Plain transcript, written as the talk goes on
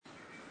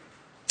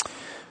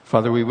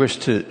Father, we wish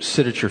to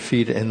sit at your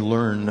feet and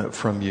learn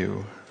from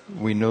you.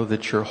 We know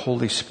that your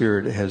Holy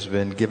Spirit has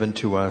been given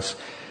to us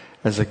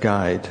as a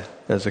guide,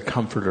 as a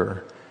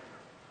comforter,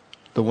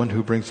 the one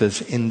who brings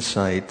us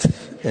insight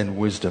and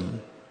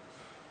wisdom.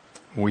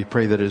 We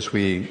pray that as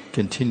we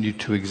continue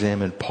to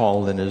examine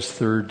Paul in his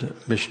third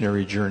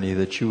missionary journey,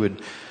 that you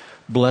would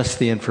bless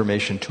the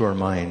information to our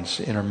minds,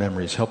 in our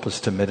memories. Help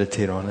us to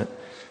meditate on it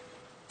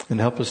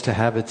and help us to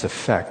have its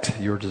effect,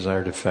 your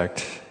desired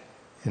effect,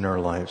 in our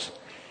lives.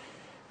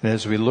 And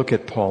as we look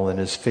at Paul and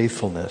his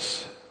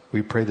faithfulness,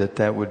 we pray that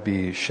that would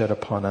be shed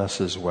upon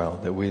us as well,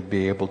 that we'd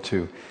be able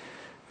to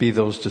be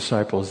those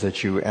disciples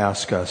that you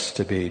ask us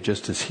to be.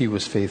 Just as he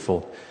was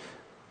faithful,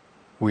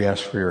 we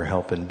ask for your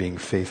help in being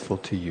faithful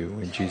to you.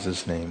 In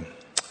Jesus' name,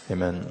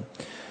 amen.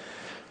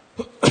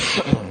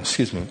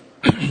 Excuse me.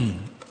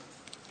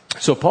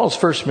 So Paul's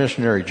first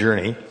missionary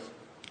journey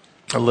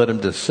led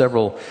him to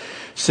several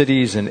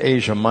cities in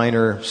Asia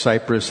Minor,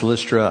 Cyprus,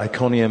 Lystra,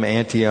 Iconium,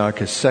 Antioch.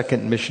 His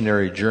second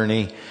missionary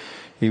journey,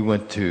 he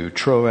went to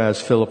Troas,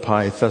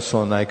 Philippi,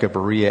 Thessalonica,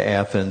 Berea,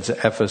 Athens,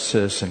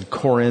 Ephesus, and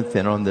Corinth.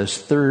 And on this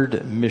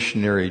third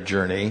missionary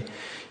journey,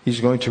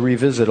 he's going to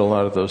revisit a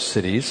lot of those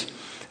cities,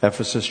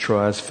 Ephesus,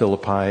 Troas,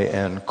 Philippi,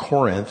 and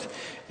Corinth.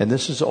 And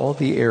this is all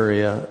the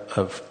area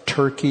of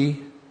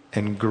Turkey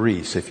and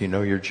Greece, if you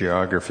know your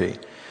geography.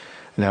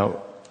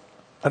 Now,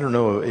 I don't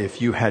know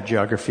if you had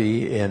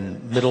geography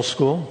in middle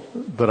school,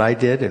 but I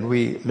did. And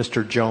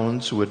Mr.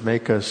 Jones would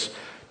make us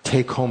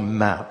take home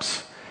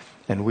maps.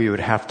 And we would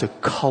have to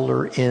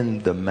color in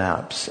the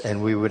maps.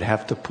 And we would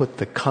have to put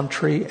the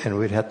country and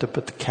we'd have to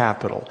put the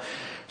capital.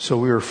 So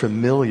we were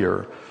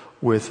familiar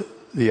with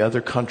the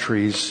other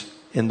countries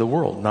in the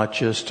world, not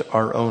just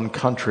our own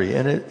country.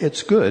 And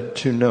it's good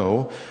to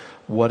know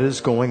what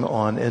is going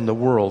on in the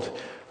world.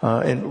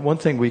 And one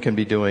thing we can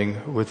be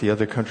doing with the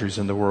other countries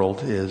in the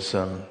world is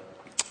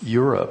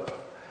Europe.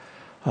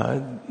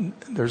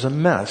 There's a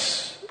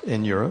mess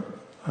in Europe.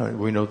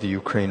 We know the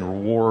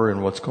Ukraine war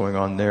and what's going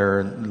on there,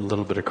 and a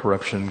little bit of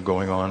corruption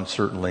going on,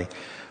 certainly.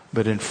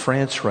 But in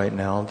France right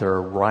now, there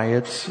are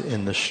riots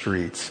in the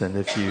streets. And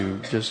if you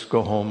just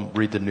go home,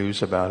 read the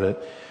news about it,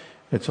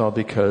 it's all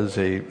because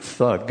a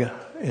thug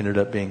ended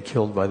up being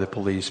killed by the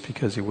police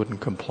because he wouldn't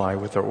comply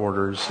with their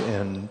orders,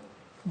 and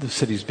the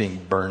city's being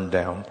burned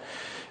down.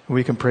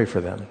 We can pray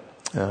for them,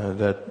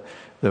 that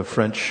the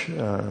French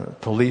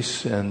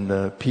police and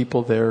the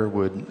people there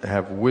would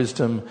have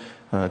wisdom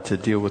to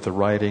deal with the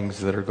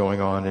riotings that are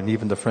going on. And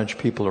even the French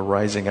people are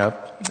rising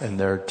up, and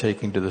they're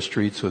taking to the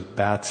streets with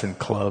bats and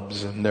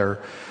clubs, and they're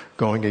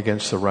going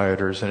against the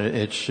rioters, and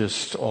it's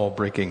just all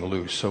breaking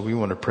loose. So we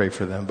want to pray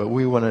for them. But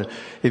we want to,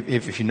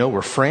 if you know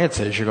where France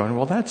is, you're going,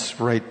 well,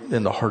 that's right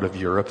in the heart of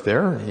Europe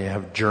there. You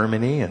have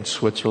Germany and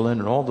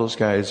Switzerland, and all those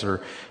guys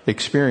are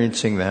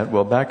experiencing that.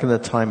 Well, back in the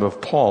time of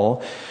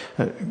Paul,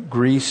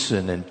 Greece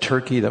and in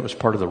Turkey, that was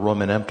part of the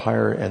Roman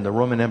Empire, and the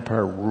Roman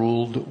Empire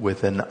ruled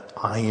with an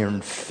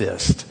iron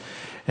fist,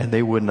 and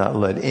they would not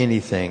let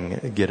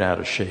anything get out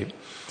of shape.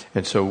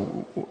 And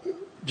so,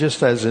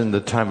 just as in the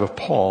time of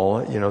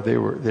Paul, they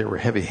were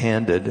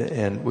heavy-handed,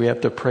 and we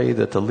have to pray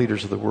that the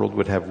leaders of the world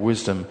would have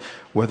wisdom,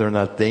 whether or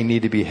not they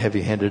need to be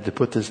heavy-handed to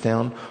put this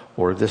down,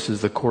 or this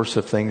is the course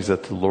of things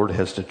that the Lord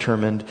has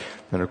determined.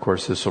 And of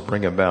course, this will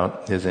bring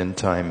about his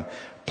end-time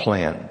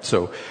plan.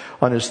 So,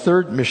 on his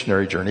third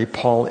missionary journey,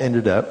 Paul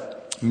ended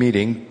up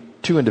meeting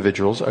two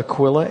individuals,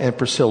 Aquila and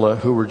Priscilla,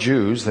 who were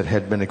Jews that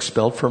had been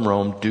expelled from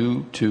Rome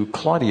due to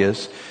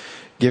Claudius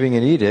giving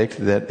an edict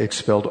that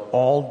expelled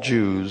all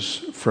Jews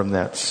from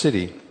that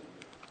city.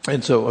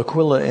 And so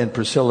Aquila and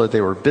Priscilla,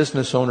 they were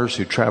business owners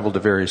who traveled to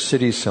various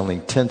cities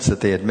selling tents that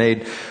they had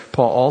made.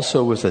 Paul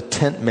also was a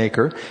tent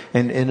maker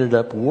and ended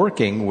up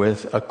working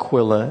with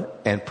Aquila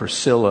and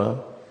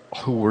Priscilla,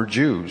 who were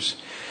Jews.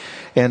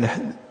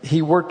 And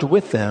he worked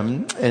with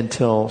them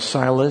until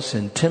Silas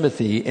and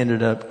Timothy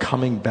ended up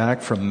coming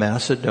back from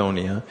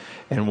Macedonia.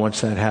 And once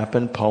that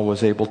happened, Paul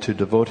was able to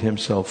devote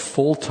himself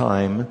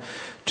full-time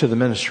to the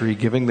ministry,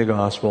 giving the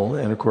gospel.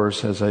 And of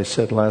course, as I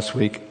said last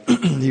week,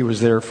 he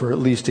was there for at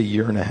least a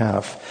year and a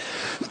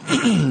half.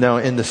 Now,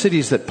 in the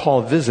cities that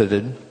Paul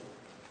visited,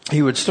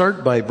 he would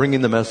start by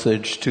bringing the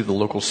message to the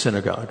local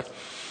synagogue.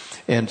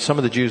 And some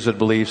of the Jews would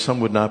believe,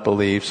 some would not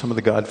believe. Some of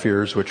the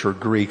God-fearers, which were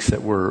Greeks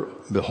that were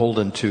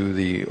beholden to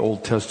the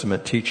Old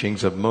Testament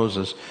teachings of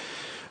Moses,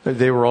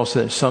 they were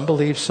also, some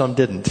believed, some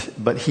didn't.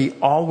 But he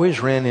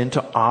always ran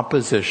into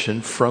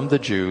opposition from the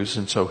Jews,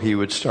 and so he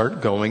would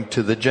start going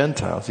to the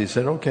Gentiles. He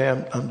said,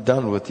 okay, I'm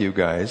done with you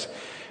guys.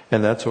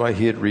 And that's why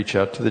he'd reach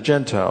out to the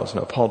Gentiles.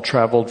 Now, Paul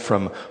traveled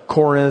from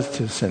Corinth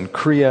to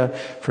Cenchrea,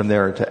 from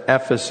there to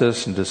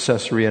Ephesus and to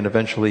Caesarea, and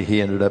eventually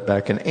he ended up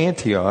back in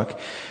Antioch,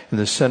 in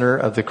the center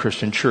of the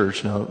Christian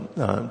church. Now,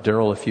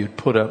 Daryl, if you'd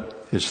put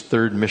up his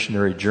third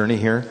missionary journey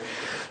here.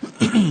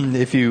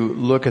 If you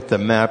look at the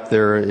map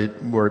there,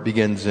 where it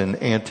begins in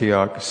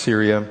Antioch,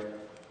 Syria,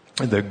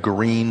 the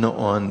green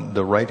on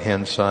the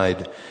right-hand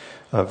side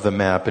of the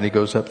map, and he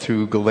goes up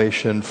through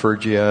Galatia and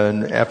Phrygia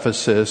and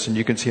Ephesus, and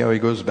you can see how he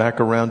goes back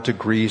around to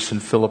Greece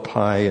and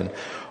Philippi and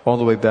all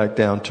the way back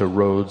down to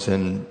Rhodes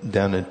and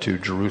down into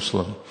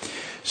Jerusalem.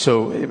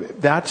 So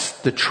that's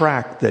the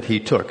track that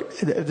he took.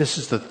 This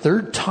is the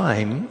third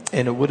time,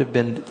 and it would have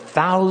been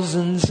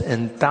thousands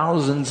and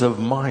thousands of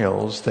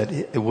miles that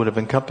it would have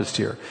encompassed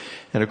here.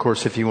 And of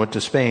course, if he went to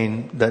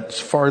Spain,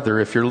 that's farther.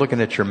 If you're looking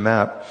at your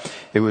map,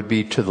 it would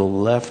be to the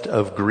left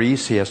of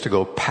Greece. He has to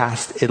go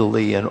past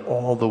Italy and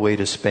all the way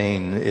to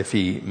Spain if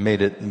he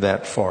made it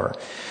that far.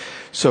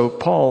 So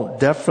Paul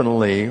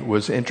definitely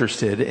was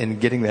interested in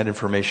getting that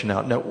information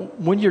out. Now,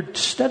 when you're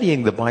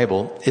studying the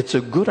Bible, it's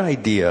a good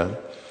idea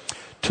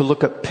to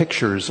look up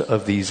pictures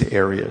of these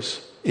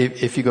areas.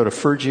 If you go to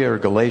Phrygia or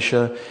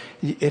Galatia,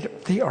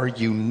 they are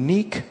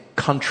unique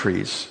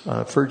countries.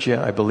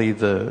 Phrygia, I believe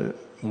the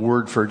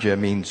word Phrygia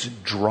means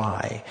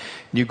dry.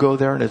 You go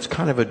there and it's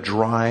kind of a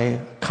dry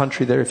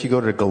country there. If you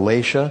go to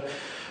Galatia,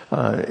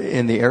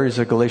 in the areas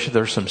of Galatia,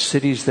 there are some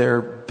cities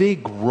there.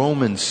 Big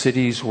Roman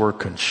cities were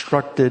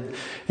constructed.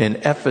 In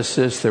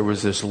Ephesus, there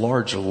was this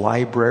large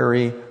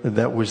library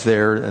that was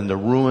there and the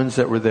ruins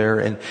that were there.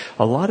 And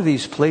a lot of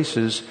these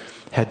places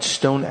had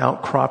stone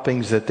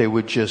outcroppings that they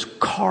would just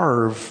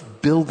carve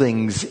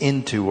buildings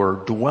into, or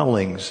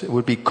dwellings. It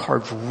would be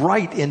carved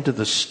right into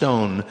the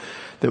stone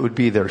that would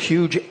be there.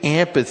 Huge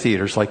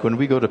amphitheaters, like when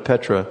we go to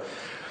Petra,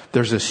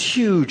 there's this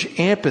huge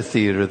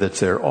amphitheater that's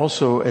there.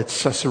 Also at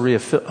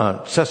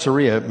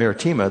Caesarea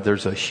Maritima,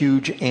 there's a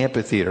huge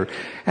amphitheater.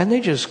 And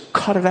they just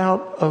cut it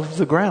out of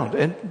the ground.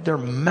 And they're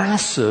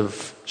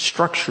massive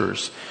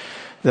structures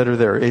that are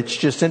there. It's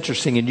just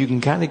interesting, and you can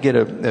kind of get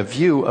a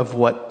view of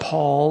what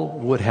Paul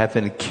would have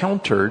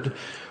encountered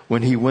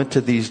when he went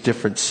to these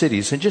different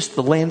cities, and just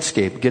the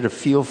landscape, get a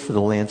feel for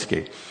the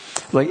landscape.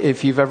 Like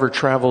if you've ever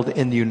traveled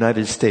in the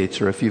United States,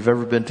 or if you've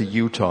ever been to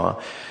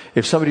Utah,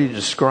 if somebody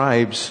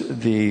describes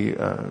the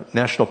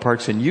national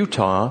parks in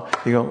Utah,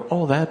 you go,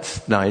 oh,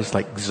 that's nice,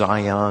 like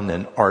Zion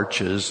and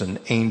Arches and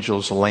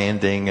Angel's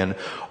Landing and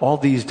all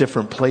these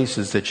different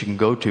places that you can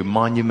go to.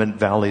 Monument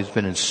Valley has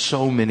been in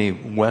so many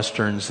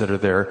westerns that are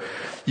there.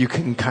 You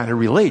can kind of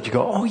relate. You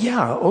go, oh,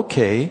 yeah,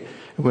 okay.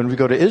 When we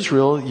go to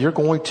Israel,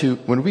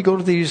 when we go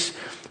to these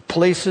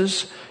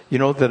places, you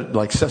know, that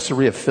like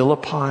Caesarea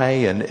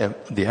Philippi and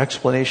the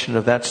explanation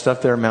of that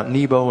stuff there, Mount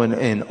Nebo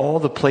and all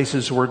the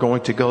places we're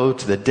going to go,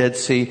 to the Dead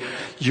Sea,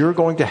 you're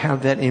going to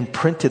have that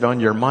imprinted on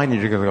your mind,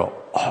 and you're going to go,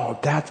 oh,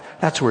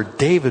 that's where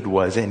David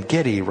was, and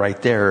Gedi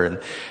right there.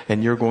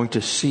 And you're going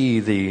to see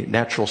the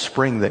natural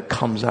spring that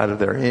comes out of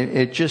there.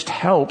 It just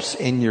helps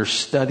in your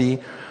study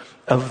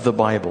of the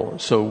Bible.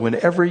 So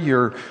whenever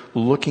you're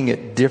looking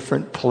at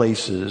different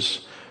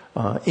places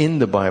in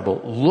the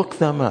Bible, look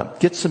them up,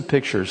 get some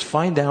pictures,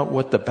 find out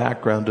what the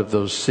background of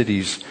those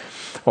cities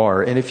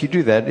are. And if you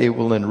do that, it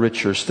will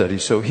enrich your study.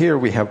 So here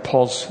we have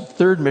Paul's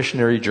third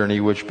missionary journey,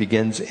 which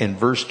begins in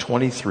verse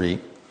 23.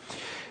 It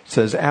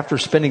says, after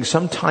spending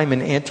some time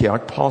in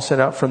Antioch, Paul set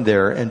out from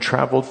there and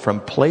traveled from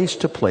place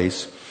to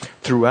place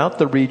throughout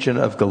the region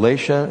of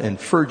Galatia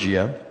and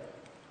Phrygia,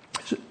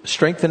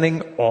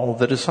 strengthening all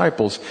the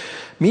disciples.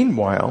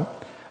 Meanwhile,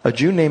 a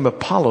Jew named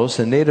Apollos,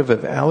 a native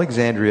of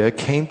Alexandria,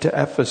 came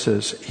to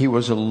Ephesus. He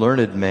was a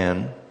learned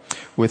man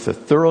with a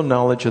thorough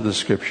knowledge of the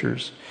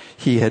Scriptures.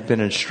 He had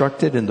been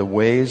instructed in the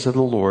ways of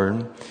the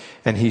Lord,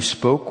 and he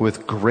spoke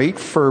with great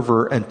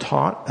fervor and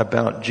taught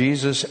about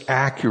Jesus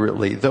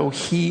accurately, though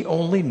he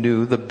only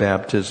knew the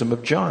baptism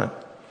of John.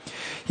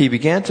 He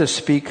began to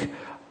speak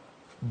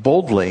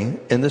boldly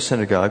in the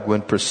synagogue.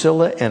 When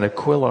Priscilla and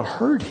Aquila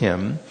heard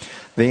him,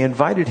 they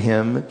invited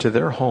him to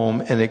their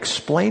home and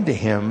explained to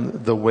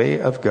him the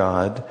way of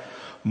God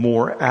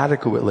more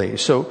adequately.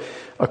 So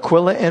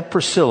Aquila and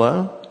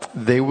Priscilla,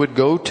 they would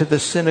go to the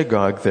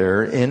synagogue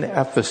there in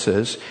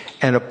Ephesus,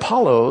 and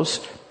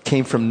Apollos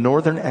came from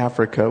northern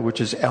Africa, which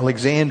is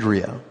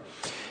Alexandria.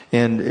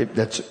 And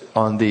that's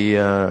on the,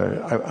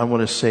 I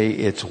want to say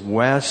it's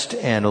west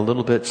and a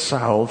little bit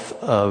south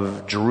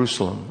of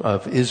Jerusalem,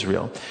 of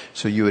Israel.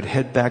 So you would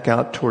head back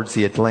out towards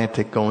the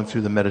Atlantic going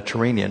through the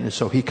Mediterranean. And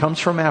so he comes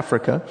from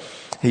Africa.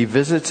 He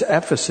visits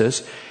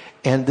Ephesus.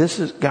 And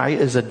guy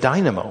is a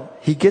dynamo.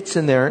 He gets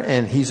in there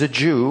and he's a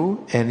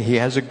Jew and he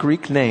has a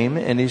Greek name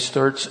and he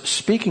starts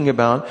speaking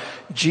about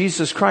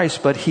Jesus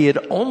Christ. But he had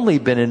only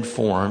been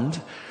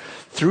informed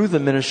through the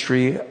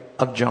ministry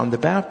of John the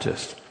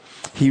Baptist.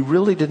 He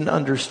really didn't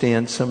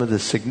understand some of the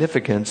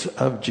significance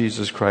of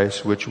Jesus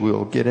Christ, which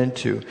we'll get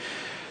into.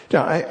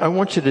 Now, I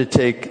want you to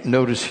take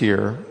notice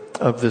here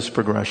of this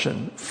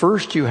progression.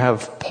 First, you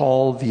have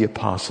Paul the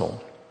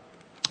Apostle.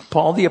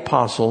 Paul the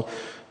Apostle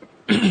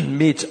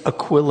meets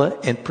Aquila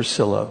and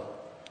Priscilla.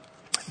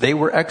 They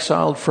were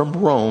exiled from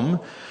Rome,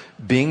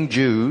 being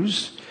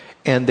Jews,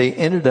 and they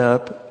ended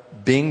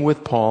up being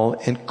with Paul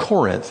in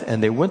Corinth.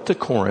 And they went to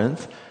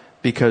Corinth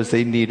because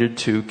they needed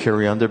to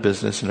carry on their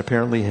business. And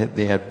apparently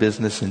they had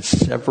business in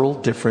several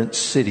different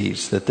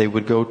cities that they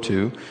would go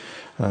to,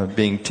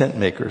 being tent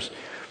makers.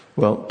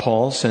 Well,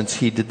 Paul, since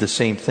he did the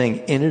same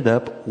thing, ended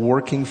up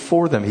working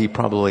for them. He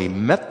probably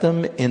met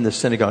them in the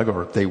synagogue,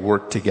 or they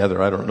worked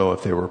together. I don't know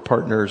if they were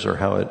partners or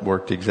how it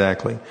worked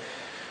exactly.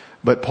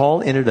 But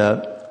Paul ended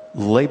up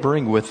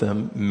laboring with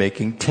them,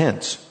 making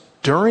tents.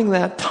 During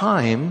that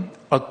time,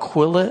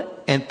 Aquila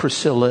and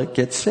Priscilla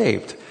get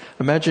saved.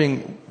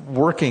 Imagine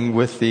working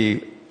with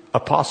the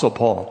Apostle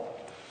Paul.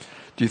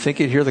 Do you think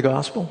he'd hear the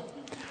gospel?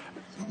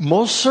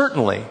 Most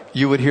certainly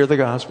you would hear the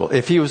gospel.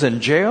 If he was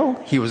in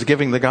jail, he was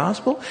giving the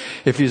gospel.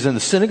 If he's in the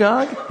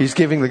synagogue, he's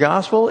giving the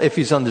gospel. If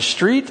he's on the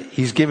street,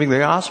 he's giving the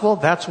gospel.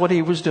 That's what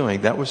he was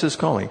doing. That was his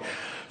calling.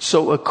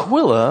 So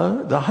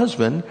Aquila, the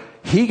husband,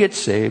 he gets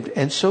saved,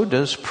 and so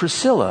does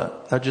Priscilla.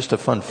 Now, just a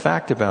fun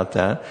fact about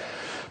that.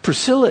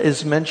 Priscilla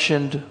is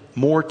mentioned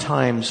more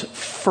times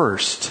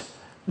first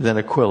than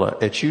Aquila.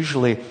 It's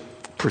usually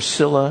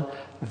Priscilla,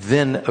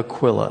 then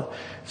Aquila.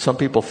 Some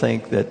people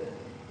think that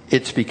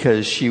it's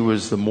because she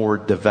was the more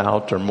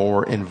devout or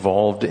more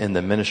involved in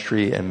the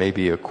ministry, and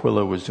maybe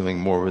Aquila was doing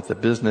more with the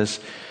business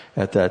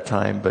at that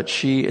time. But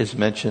she is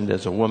mentioned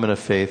as a woman of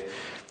faith,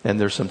 and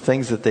there's some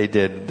things that they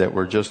did that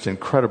were just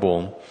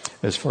incredible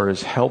as far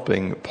as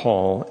helping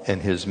Paul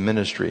and his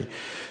ministry.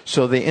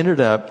 So they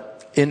ended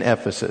up in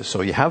Ephesus.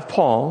 So you have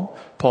Paul.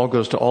 Paul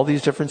goes to all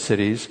these different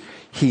cities.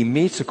 He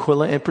meets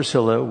Aquila and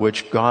Priscilla,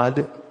 which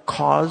God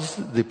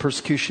caused the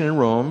persecution in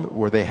Rome,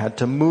 where they had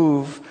to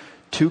move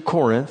to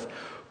Corinth.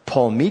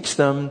 Paul meets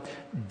them,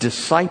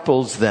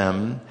 disciples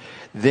them,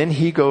 then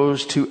he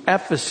goes to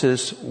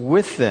Ephesus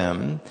with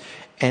them,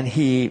 and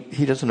he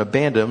doesn't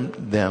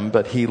abandon them,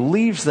 but he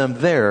leaves them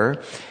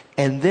there.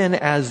 And then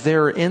as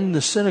they're in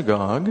the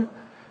synagogue,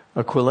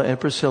 Aquila and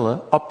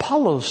Priscilla,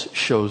 Apollos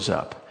shows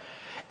up.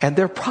 And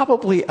they're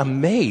probably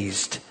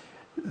amazed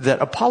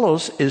that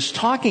Apollos is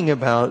talking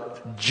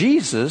about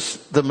Jesus,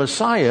 the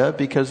Messiah,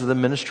 because of the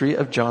ministry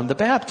of John the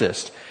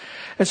Baptist.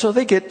 And so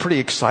they get pretty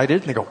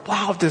excited and they go,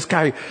 wow, this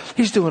guy,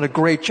 he's doing a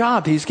great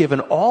job. He's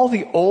given all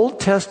the Old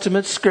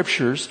Testament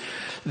scriptures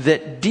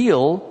that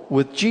deal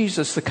with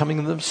Jesus, the coming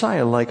of the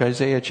Messiah, like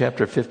Isaiah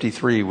chapter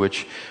 53,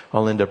 which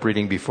I'll end up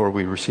reading before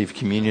we receive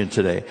communion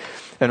today.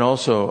 And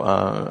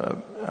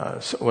also,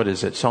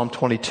 Psalm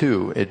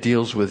 22, it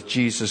deals with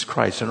Jesus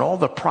Christ and all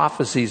the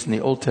prophecies in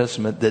the Old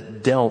Testament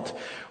that dealt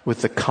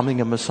with the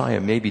coming of Messiah,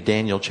 maybe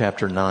Daniel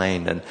chapter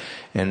 9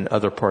 and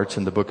other parts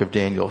in the book of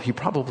Daniel. He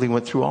probably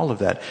went through all of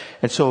that.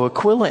 And so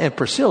Aquila and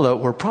Priscilla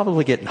were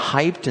probably getting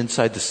hyped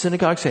inside the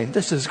synagogue saying,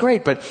 this is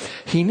great, but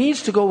he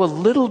needs to go a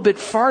little bit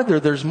farther.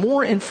 There's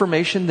more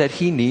information that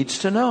he needs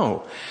to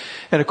know.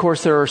 And of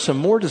course, there are some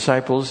more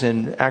disciples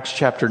in Acts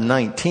chapter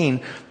 19.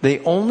 They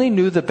only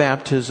knew the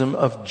baptism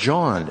of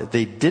John.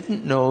 They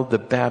didn't know the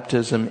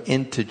baptism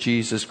into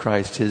Jesus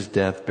Christ, his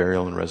death,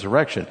 burial, and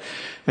resurrection.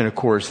 And of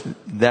course,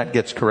 that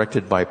gets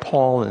corrected by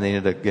Paul, and they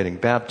end up getting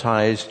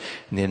baptized,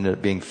 and they end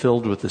up being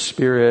filled with the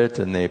Spirit,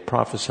 and they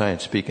prophesy and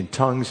speak in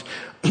tongues.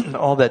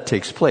 All that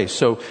takes place.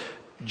 So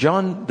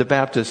John the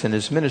Baptist and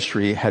his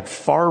ministry had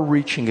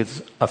far-reaching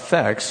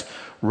effects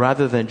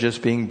rather than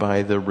just being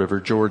by the River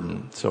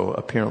Jordan. So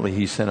apparently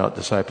he sent out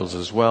disciples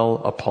as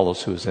well.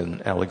 Apollos, who was in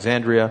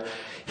Alexandria,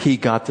 he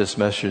got this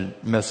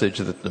message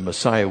that the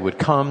Messiah would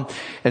come.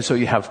 And so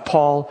you have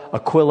Paul,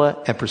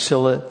 Aquila, and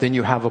Priscilla. Then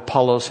you have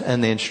Apollos,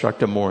 and they instruct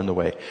them more in the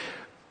way.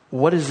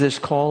 What is this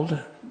called?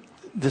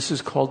 This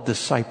is called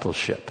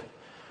discipleship.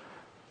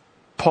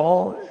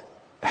 Paul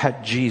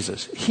had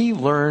Jesus. He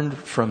learned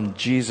from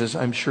Jesus.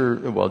 I'm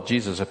sure,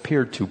 Jesus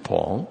appeared to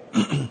Paul,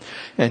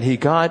 and he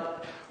got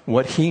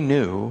what he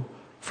knew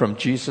from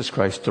Jesus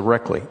Christ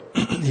directly.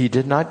 He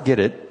did not get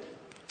it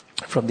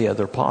from the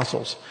other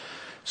apostles.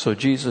 So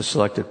Jesus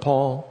selected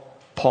Paul.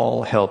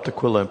 Paul helped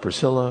Aquila and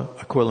Priscilla.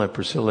 Aquila and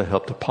Priscilla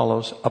helped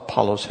Apollos.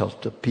 Apollos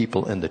helped the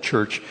people in the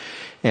church.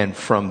 And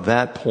from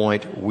that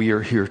point, we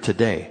are here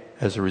today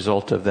as a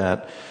result of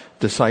that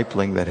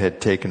discipling that had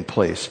taken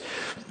place.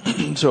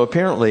 So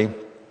apparently,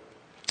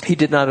 he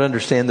did not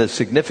understand the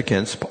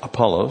significance,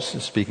 Apollos,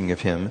 speaking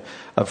of him,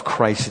 of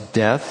Christ's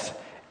death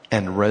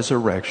and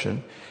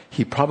resurrection.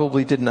 He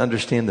probably didn't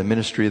understand the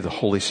ministry of the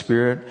Holy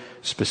Spirit,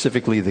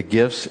 specifically the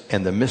gifts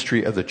and the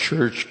mystery of the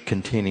church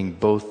containing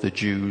both the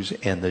Jews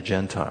and the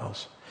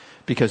Gentiles.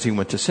 Because he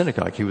went to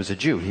synagogue. He was a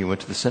Jew. He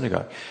went to the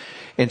synagogue.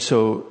 And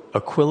so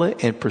Aquila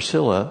and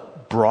Priscilla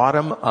brought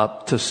him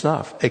up to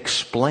snuff,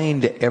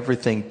 explained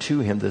everything to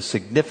him, the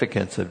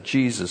significance of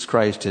Jesus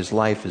Christ, his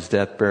life, his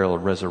death, burial,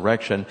 and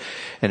resurrection,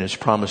 and his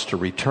promise to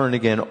return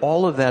again.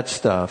 All of that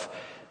stuff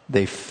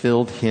they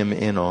filled him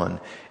in on.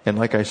 And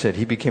like I said,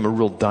 he became a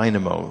real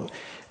dynamo.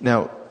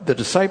 Now,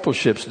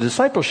 discipleship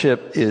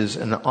is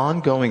an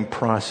ongoing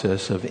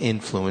process of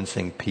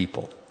influencing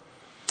people.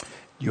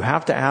 You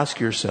have to ask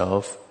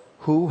yourself,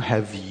 who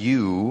have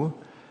you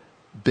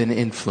been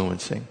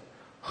influencing?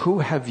 Who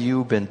have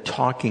you been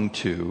talking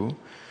to,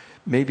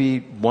 maybe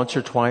once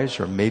or twice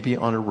or maybe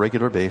on a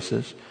regular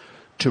basis,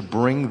 to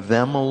bring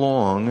them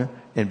along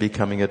in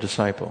becoming a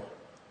disciple?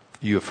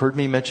 You have heard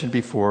me mention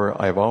before,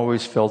 I've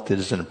always felt it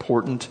is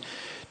important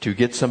to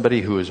get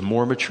somebody who is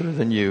more mature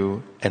than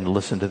you and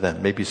listen to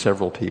them, maybe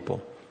several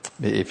people.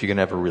 If you can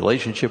have a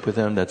relationship with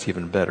them, that's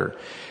even better.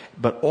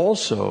 But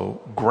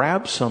also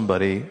grab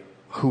somebody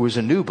who is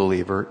a new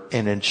believer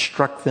and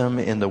instruct them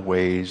in the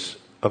ways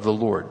of the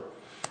Lord.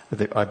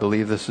 I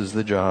believe this is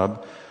the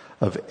job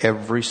of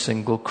every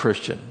single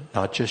Christian,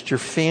 not just your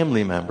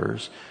family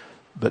members,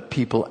 but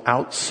people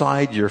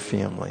outside your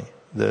family,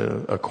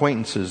 the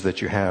acquaintances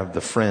that you have,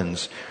 the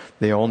friends.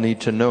 They all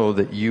need to know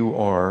that you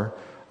are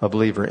a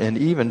believer, and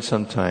even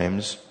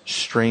sometimes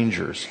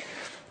strangers.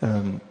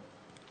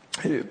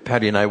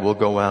 Patty and I will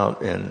go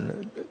out,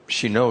 and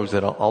she knows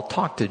that I'll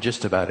talk to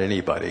just about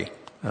anybody,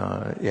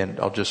 and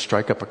I'll just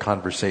strike up a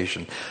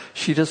conversation.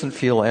 She doesn't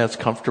feel as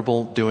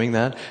comfortable doing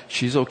that.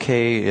 She's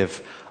okay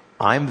if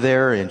I'm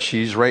there and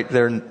she's right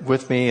there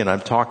with me and I'm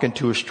talking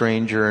to a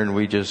stranger and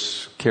we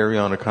just carry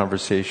on a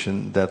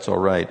conversation. That's all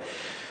right.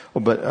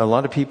 But a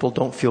lot of people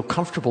don't feel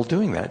comfortable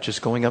doing that,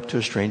 just going up to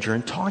a stranger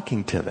and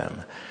talking to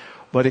them.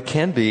 But it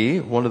can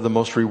be one of the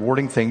most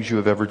rewarding things you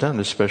have ever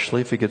done,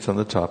 especially if it gets on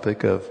the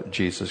topic of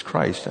Jesus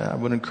Christ. I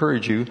would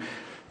encourage you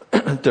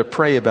to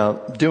pray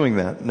about doing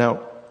that. Now,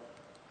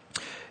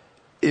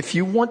 if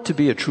you want to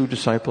be a true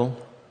disciple,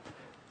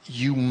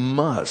 you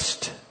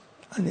must,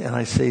 and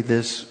I say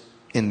this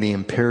in the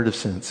imperative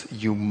sense,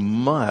 you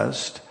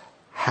must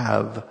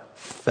have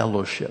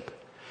fellowship.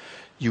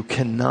 You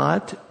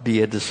cannot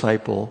be a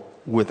disciple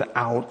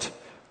without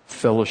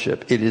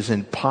fellowship. It is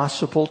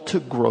impossible to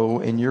grow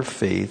in your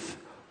faith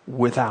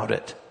without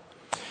it.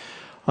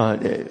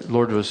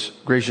 Lord was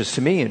gracious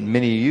to me and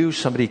many of you.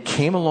 Somebody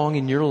came along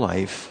in your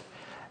life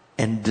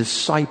and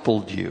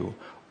discipled you,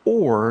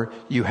 or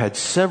you had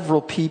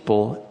several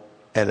people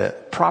at a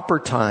proper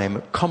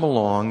time come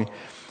along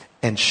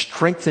and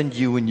strengthened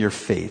you in your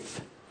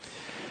faith.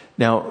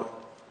 Now,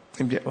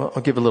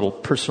 I'll give a little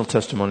personal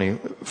testimony.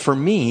 For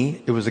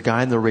me, it was a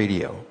guy on the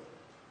radio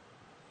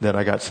that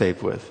I got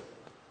saved with.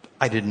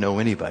 I didn't know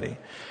anybody.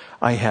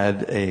 I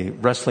had a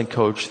wrestling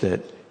coach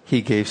that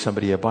he gave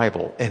somebody a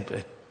Bible, and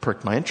it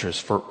perked my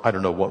interest for I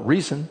don't know what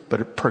reason,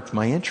 but it perked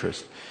my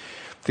interest.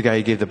 The guy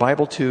he gave the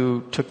Bible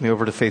to took me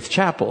over to Faith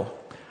Chapel.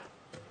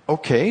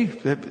 Okay,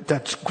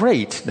 that's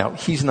great. Now,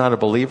 he's not a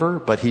believer,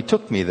 but he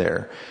took me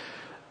there.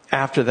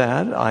 After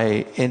that,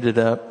 I ended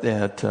up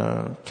at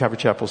Calvary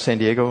Chapel, San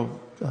Diego,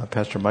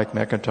 Pastor Mike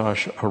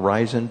McIntosh,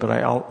 Horizon, but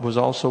I was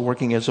also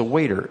working as a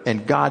waiter.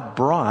 And God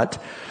brought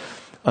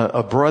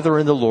a brother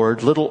in the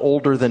Lord, little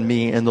older than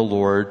me in the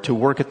Lord, to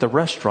work at the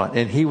restaurant.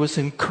 And he was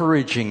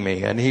encouraging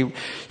me, and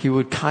he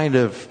would kind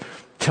of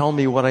tell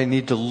me what I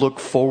need to look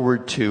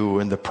forward to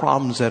and the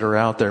problems that are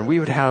out there. And we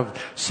would have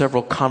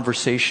several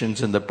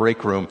conversations in the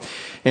break room.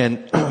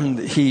 And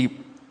he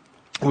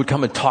would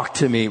come and talk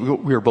to me.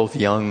 We were both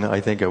young. I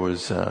think I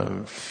was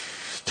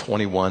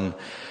 21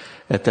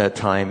 at that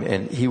time.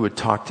 And he would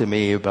talk to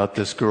me about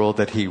this girl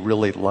that he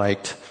really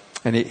liked.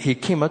 And he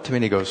came up to me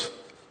and he goes,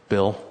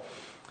 "Bill,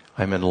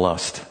 I'm in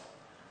lust."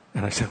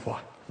 And I said,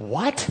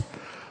 "What?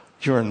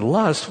 You're in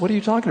lust? What are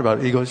you talking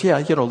about?" He goes, "Yeah,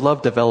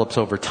 love develops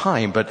over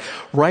time. But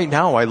right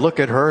now I look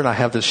at her and I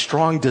have this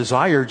strong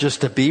desire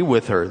just to be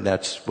with her." And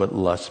that's what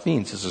lust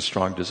means, is a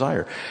strong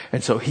desire.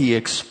 And so he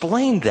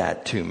explained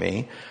that to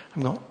me.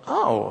 I'm going,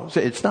 oh,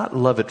 it's not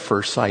love at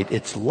first sight.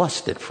 It's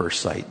lust at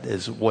first sight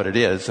is what it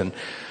is. And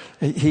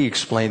he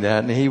explained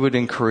that, and he would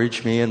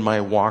encourage me in my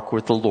walk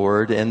with the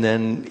Lord. And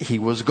then he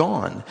was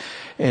gone.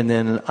 And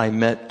then I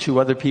met two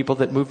other people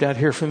that moved out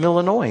here from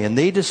Illinois, and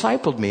they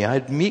discipled me.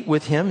 I'd meet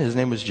with him. His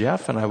name was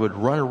Jeff, and I would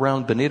run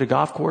around Bonita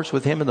Golf Course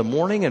with him in the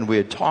morning, and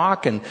we'd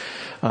talk, and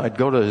I'd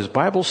go to his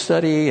Bible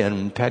study,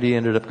 and Patty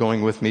ended up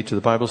going with me to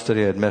the Bible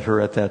study. I'd met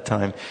her at that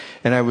time,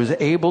 and I was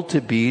able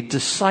to be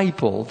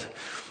discipled.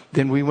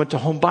 Then we went to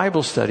home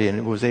Bible study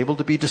and was able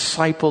to be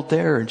discipled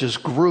there and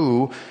just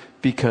grew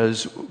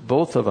because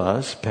both of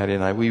us, Patty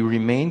and I, we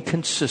remained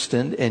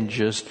consistent in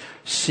just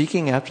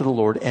seeking after the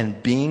Lord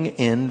and being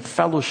in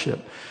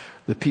fellowship.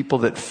 The people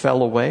that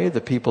fell away, the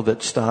people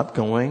that stopped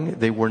going,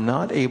 they were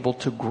not able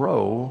to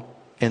grow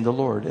in the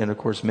Lord. And of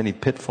course, many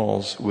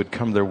pitfalls would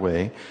come their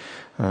way,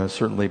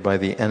 certainly by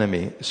the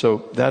enemy.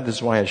 So that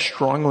is why I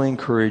strongly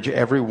encourage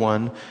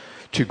everyone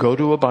to go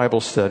to a Bible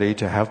study,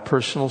 to have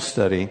personal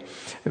study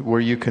where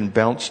you can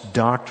bounce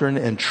doctrine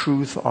and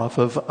truth off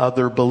of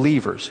other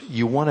believers.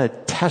 You want to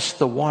test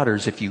the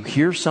waters. If you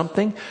hear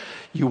something,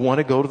 you want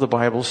to go to the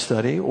Bible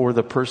study or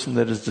the person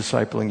that is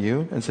discipling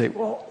you and say,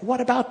 well, what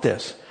about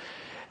this?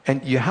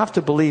 And you have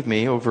to believe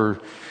me,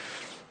 over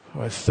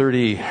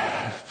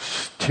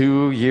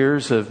 32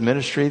 years of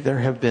ministry, there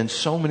have been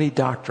so many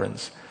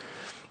doctrines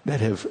that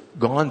have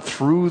gone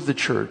through the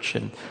church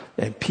and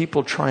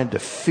people trying to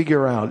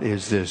figure out,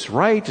 is this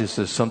right? Is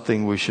this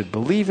something we should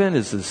believe in?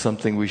 Is this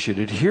something we should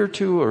adhere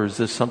to? Or is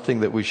this something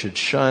that we should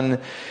shun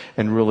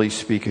and really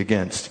speak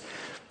against?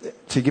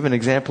 To give an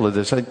example of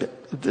this,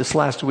 this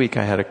last week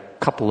I had a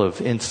couple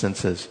of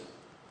instances.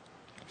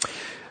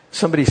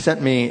 Somebody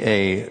sent me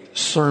a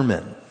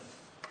sermon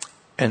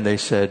and they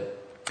said,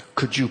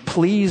 could you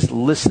please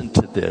listen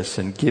to this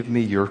and give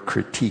me your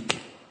critique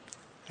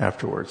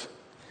afterwards?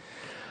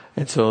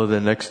 And so the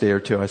next day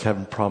or two, I was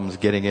having problems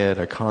getting it.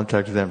 I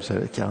contacted them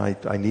and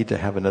said, I need to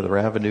have another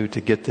avenue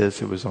to get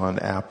this. It was on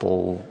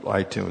Apple,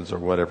 iTunes, or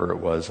whatever it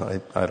was.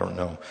 I don't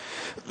know.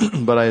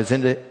 But I was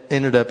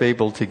ended up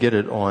able to get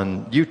it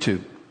on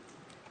YouTube.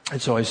 And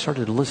so I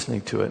started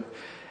listening to it.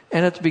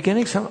 And at the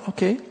beginning, it sounded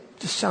okay.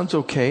 this sounds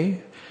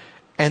okay.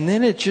 And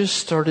then it just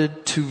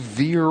started to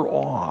veer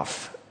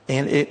off.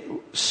 And it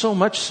so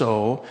much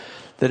so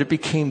that it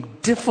became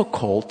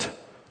difficult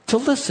to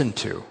listen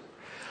to.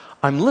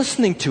 I'm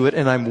listening to it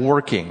and I'm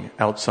working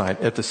outside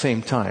at the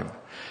same time.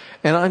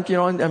 And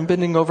I'm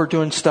bending over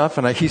doing stuff,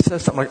 and he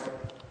says something like,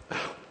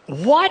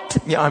 what?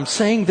 Yeah, I'm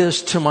saying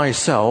this to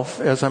myself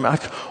as I'm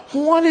like,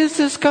 what is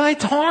this guy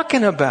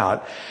talking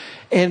about?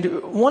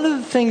 And one of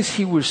the things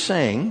he was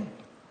saying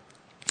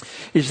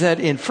is that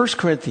in 1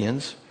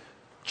 Corinthians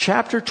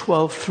chapter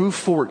 12 through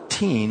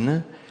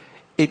 14,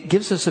 it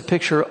gives us a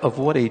picture of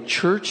what a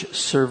church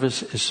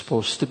service is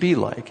supposed to be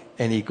like.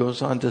 And he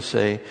goes on to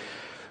say,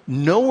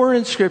 nowhere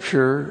in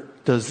Scripture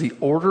does the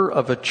order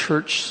of a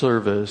church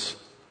service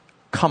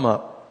come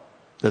up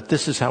that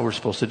this is how we're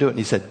supposed to do it. And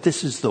he said,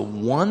 this is the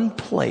one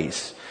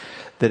place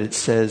that it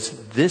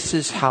says this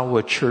is how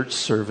a church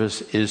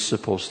service is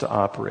supposed to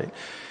operate.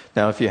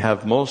 Now, if you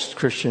have most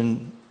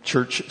Christian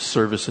church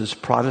services,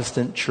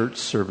 Protestant church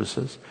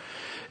services,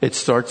 it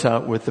starts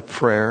out with a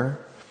prayer,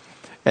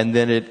 and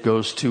then it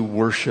goes to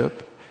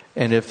worship.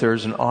 And if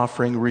there's an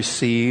offering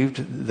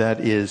received that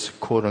is,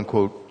 quote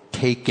unquote,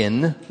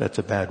 taken, that's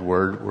a bad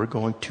word. We're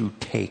going to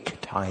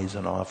take tithes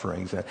and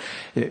offerings.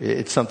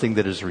 It's something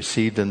that is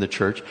received in the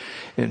church.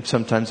 And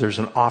sometimes there's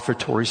an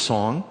offertory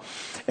song.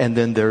 And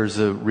then there's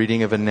a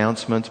reading of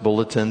announcements,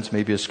 bulletins,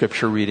 maybe a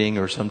scripture reading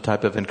or some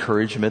type of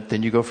encouragement.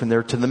 Then you go from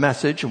there to the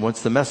message. And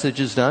once the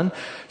message is done,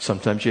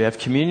 sometimes you have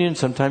communion,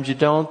 sometimes you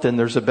don't. Then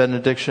there's a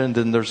benediction,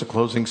 then there's a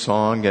closing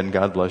song, and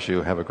God bless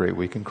you, have a great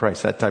week in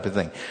Christ, that type of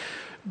thing.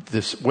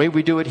 This way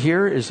we do it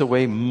here is the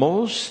way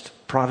most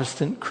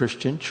Protestant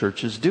Christian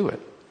churches do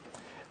it.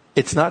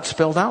 It's not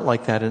spelled out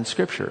like that in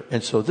Scripture.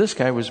 And so this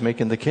guy was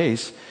making the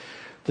case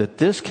that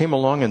this came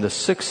along in the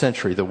 6th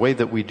century, the way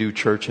that we do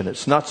church, and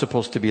it's not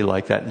supposed to be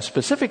like that. And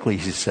specifically,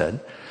 he said,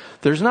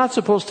 there's not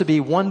supposed to be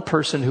one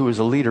person who is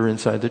a leader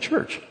inside the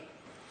church.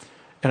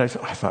 And I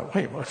thought,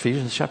 wait,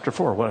 Ephesians chapter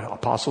 4, what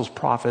apostles,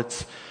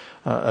 prophets,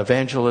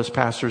 evangelists,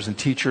 pastors, and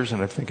teachers?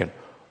 And I'm thinking,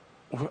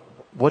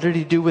 what did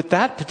he do with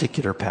that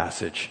particular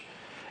passage?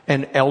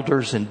 And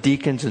elders and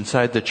deacons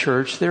inside the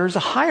church, there is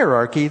a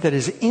hierarchy that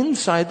is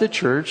inside the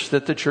church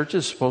that the church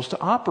is supposed to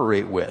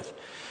operate with.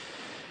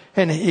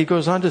 And he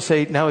goes on to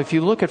say, now if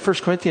you look at 1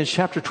 Corinthians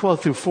chapter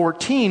 12 through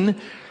 14,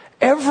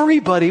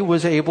 everybody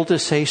was able to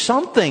say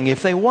something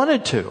if they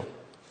wanted to.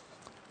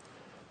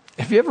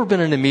 Have you ever been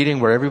in a meeting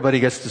where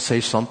everybody gets to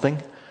say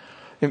something?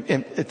 And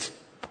it's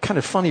kind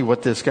of funny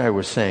what this guy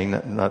was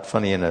saying, not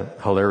funny in a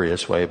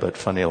hilarious way, but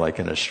funny like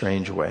in a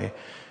strange way.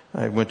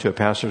 I went to a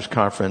pastor's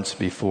conference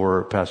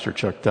before Pastor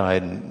Chuck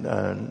died,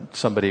 and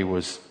somebody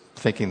was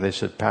thinking they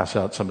should pass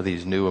out some of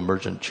these new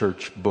emergent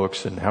church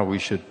books and how we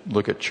should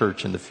look at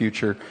church in the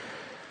future.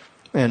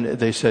 And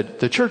they said,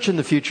 the church in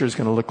the future is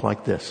going to look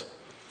like this.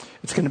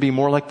 It's going to be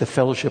more like the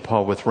fellowship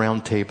hall with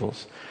round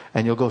tables.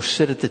 And you'll go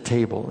sit at the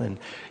table and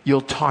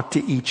you'll talk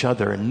to each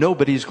other, and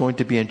nobody's going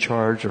to be in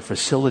charge or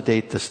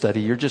facilitate the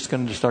study. You're just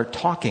going to start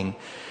talking.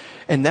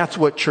 And that's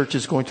what church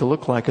is going to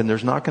look like. And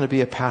there's not going to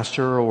be a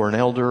pastor or an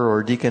elder or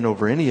a deacon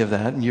over any of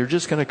that. And you're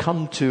just going to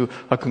come to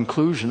a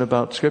conclusion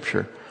about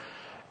Scripture.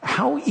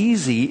 How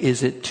easy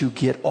is it to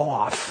get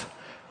off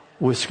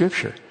with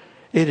Scripture?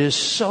 It is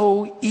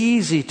so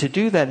easy to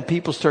do that. And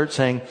people start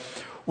saying,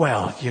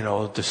 well,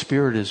 the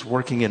Spirit is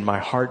working in my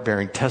heart,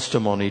 bearing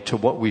testimony to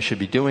what we should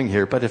be doing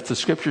here. But if the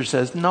Scripture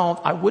says, no,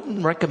 I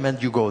wouldn't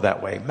recommend you go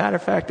that way. Matter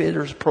of fact,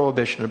 there's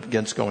prohibition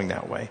against going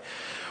that way.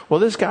 Well,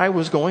 this guy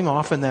was going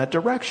off in that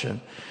direction.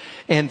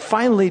 And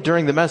finally,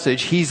 during the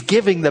message, he's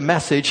giving the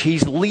message.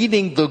 He's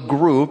leading the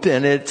group,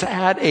 and it's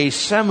at a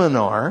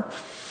seminar.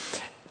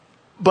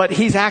 But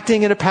he's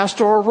acting in a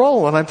pastoral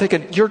role. And I'm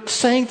thinking, you're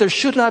saying there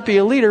should not be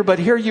a leader, but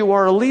here you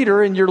are a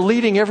leader, and you're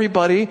leading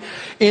everybody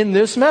in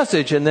this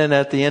message. And then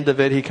at the end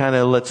of it, he kind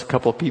of lets a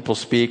couple people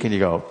speak, and you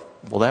go,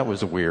 well, that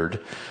was weird,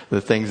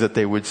 the things that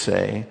they would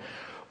say.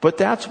 But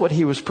that's what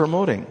he was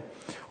promoting.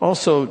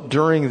 Also,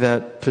 during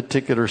that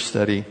particular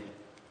study,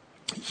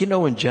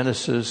 in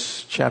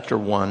Genesis chapter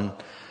 1,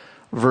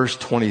 verse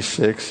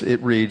 26,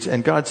 it reads,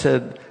 and God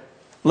said,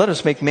 let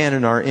us make man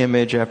in our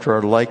image after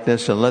our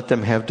likeness, and let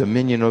them have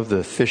dominion over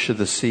the fish of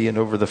the sea, and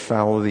over the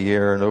fowl of the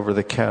air, and over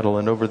the cattle,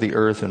 and over the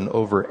earth, and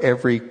over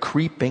every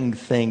creeping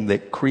thing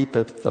that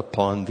creepeth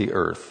upon the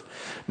earth.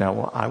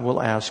 Now, I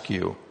will ask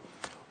you,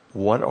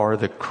 what are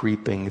the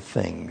creeping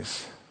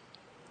things?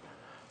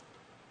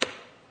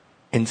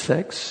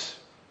 Insects?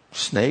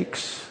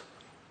 Snakes?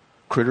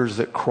 Critters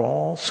that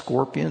crawl?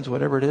 Scorpions?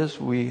 Whatever it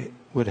is, we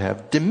would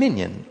have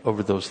dominion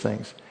over those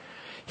things.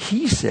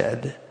 He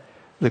said,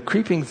 the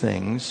creeping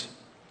things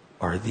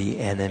are the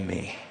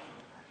enemy.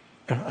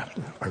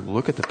 I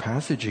look at the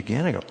passage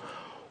again, I go,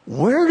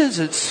 where does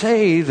it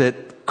say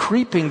that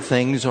creeping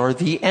things are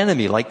the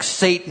enemy? Like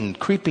Satan,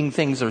 creeping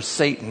things are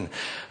Satan.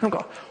 I'm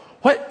going,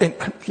 what? And,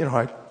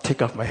 I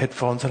take off my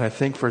headphones and I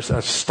think I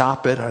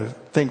stop it, I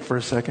think for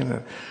a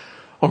second.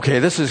 okay,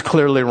 this is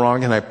clearly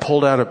wrong. And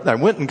I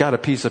went and got a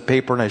piece of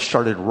paper and I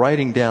started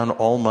writing down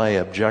all my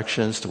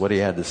objections to what he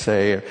had to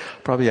say.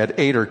 Probably had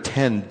 8 or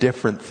 10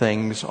 different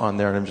things on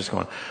there. And I'm just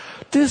going,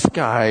 this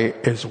guy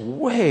is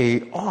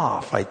way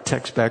off. I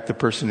text back the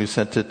person who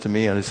sent it to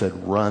me and I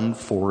said, run,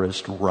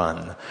 Forrest,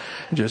 run.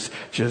 Just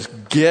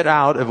get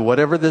out of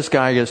whatever this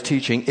guy is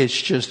teaching.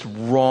 It's just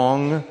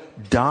wrong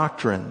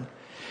doctrine.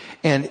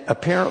 And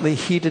apparently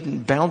he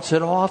didn't bounce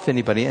it off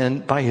anybody.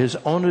 And by his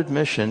own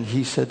admission,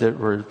 he said there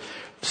were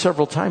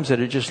several times that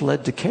it just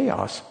led to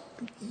chaos.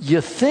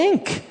 You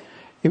think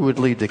it would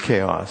lead to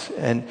chaos.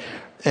 And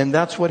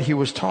that's what he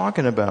was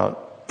talking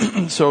about.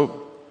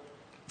 So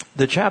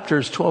the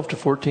chapters 12 to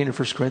 14 of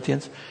 1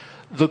 Corinthians,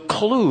 the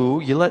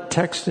clue, you let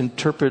text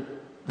interpret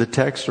the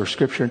text or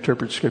Scripture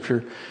interpret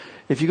Scripture.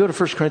 If you go to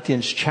 1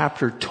 Corinthians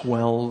chapter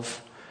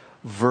 12,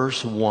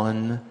 verse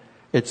 1,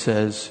 it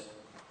says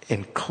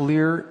in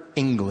clear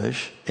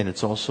English, and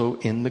it's also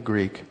in the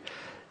Greek,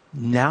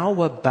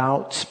 now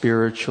about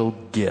spiritual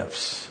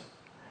gifts.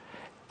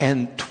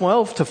 And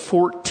 12 to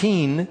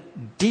 14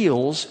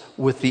 deals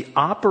with the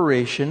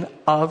operation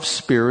of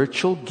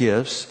spiritual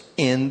gifts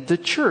in the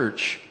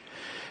church.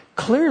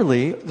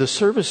 Clearly, the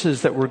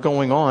services that were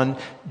going on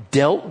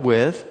dealt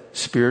with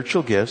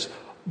spiritual gifts,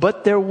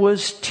 but there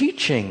was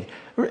teaching.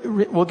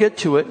 We'll get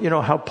to it. You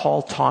know how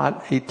Paul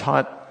taught. He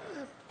taught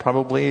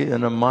probably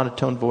in a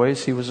monotone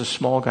voice. He was a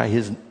small guy.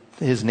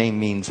 His name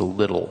means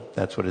little.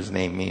 That's what his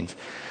name means.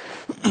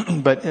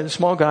 But a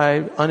small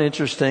guy,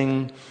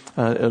 uninteresting.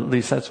 At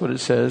least that's what it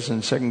says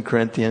in 2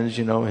 Corinthians.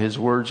 You know, his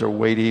words are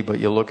weighty, but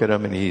you look at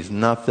him and he's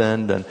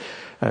nothing. And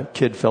a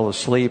kid fell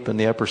asleep and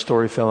the upper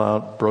story fell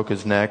out, broke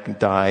his neck, and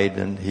died,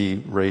 and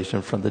he raised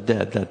him from the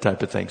dead, that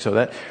type of thing. So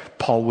that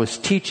Paul was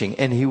teaching,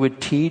 and he would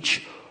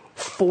teach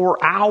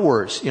for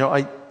hours. You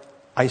know,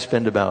 I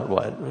spend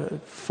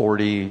about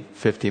 40,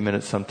 50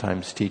 minutes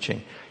sometimes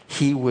teaching.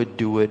 He would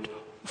do it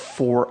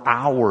for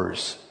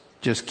hours.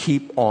 Just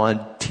keep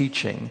on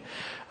teaching.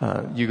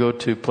 You go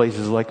to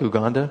places like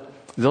Uganda,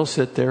 they'll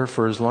sit there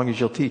for as long as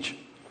you'll teach.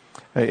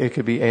 It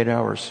could be 8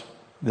 hours.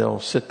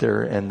 They'll sit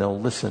there and they'll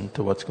listen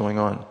to what's going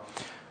on.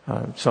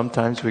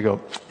 Sometimes we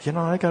go, you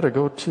know, I got to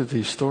go to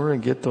the store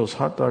and get those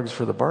hot dogs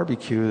for the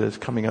barbecue that's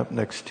coming up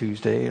next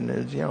Tuesday.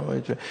 And, you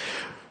know,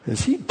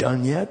 is he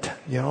done yet?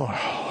 You know,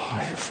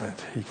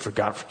 he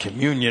forgot for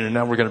communion and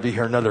now we're going to be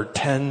here another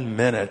 10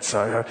 minutes.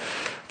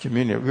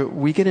 Communion.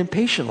 We get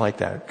impatient like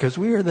that because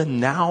we are the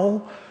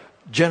now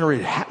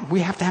generated. We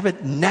have to have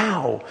it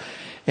now.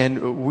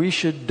 And we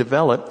should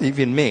develop,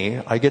 even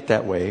me, I get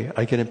that way.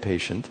 I get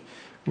impatient.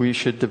 We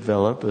should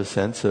develop a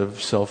sense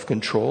of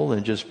self-control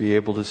and just be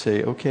able to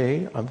say,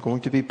 okay, I'm going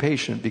to be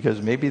patient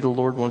because maybe the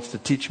Lord wants to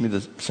teach me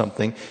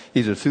something,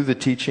 either through the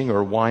teaching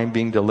or why I'm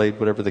being delayed,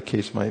 whatever the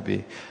case might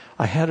be.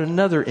 I had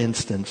another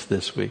instance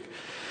this week.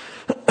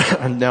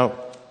 Now,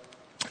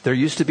 there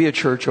used to be a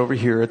church over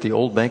here at the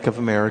old Bank of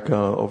America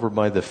over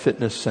by the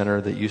fitness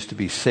center that used to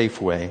be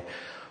Safeway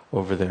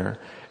over there.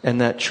 And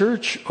that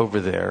church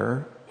over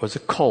there was a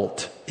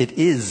cult. It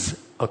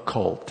is a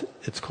cult.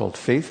 It's called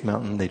Faith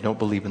Mountain. They don't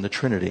believe in the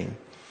Trinity.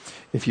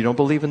 If you don't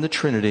believe in the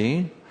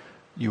Trinity,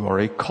 you are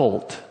a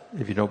cult.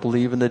 If you don't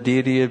believe in the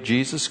deity of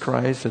Jesus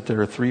Christ, that there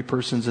are 3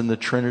 persons in the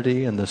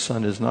Trinity, and the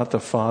Son is not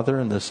the Father,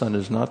 and the Son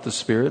is not the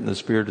Spirit, and the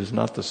Spirit is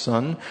not the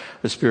Son,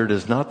 the Spirit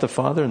is not the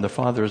Father, and the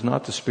Father is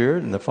not the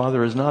Spirit, and the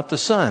Father is not the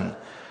Son.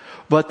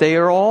 But they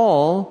are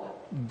all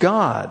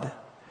God.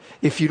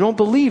 If you don't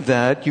believe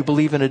that, you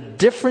believe in a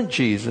different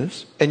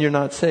Jesus, and you're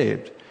not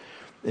saved.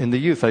 In the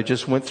youth, I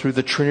just went through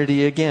the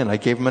Trinity again. I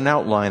gave them an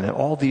outline and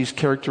all these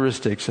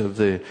characteristics of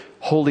the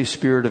Holy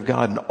Spirit of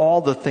God and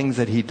all the things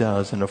that He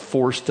does. And a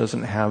force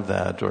doesn't have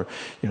that, or,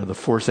 you know, the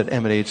force that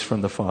emanates from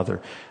the Father.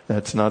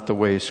 That's not the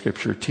way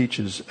Scripture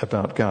teaches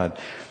about God.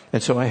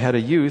 And so I had a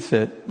youth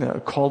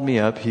that called me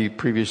up. He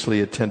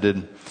previously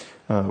attended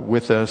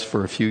with us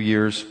for a few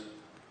years.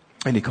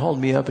 And he called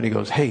me up and he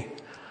goes, hey,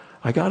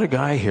 I got a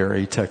guy here.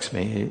 He texts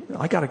me.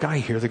 I got a guy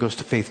here that goes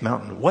to Faith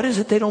Mountain. What is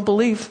it they don't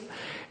believe?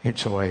 And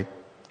so I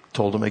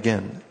told him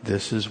again,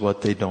 this is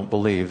what they don't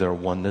believe. They're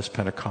oneness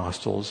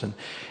Pentecostals.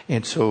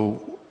 And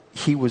so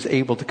he was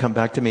able to come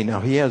back to me.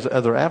 Now he has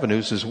other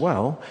avenues as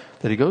well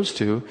that he goes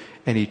to,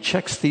 and he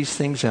checks these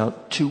things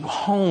out to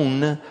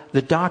hone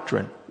the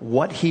doctrine,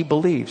 what he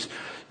believes.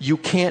 You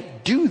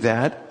can't do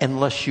that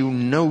unless you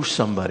know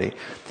somebody.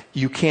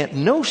 You can't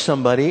know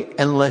somebody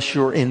unless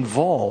you're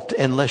involved,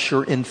 unless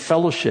you're in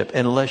fellowship,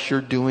 unless you're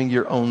doing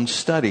your own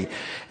study.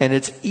 And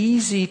it's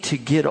easy to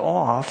get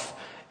off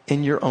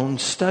in your own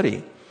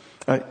study.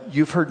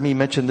 You've heard me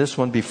mention this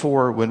one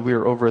before when we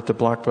were over at the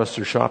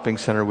Blockbuster Shopping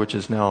Center, which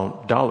is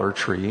now Dollar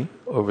Tree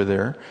over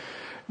there.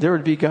 There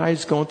would be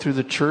guys going through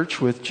the church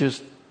with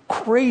just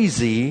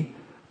crazy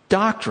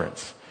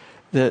doctrines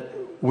that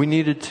we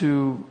needed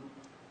to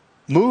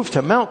move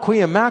to Mount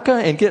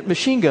Cuyamaca and get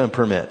machine gun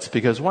permits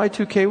because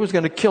Y2K was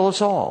going to kill us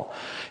all.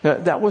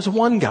 That was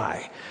one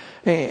guy.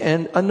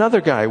 And another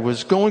guy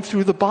was going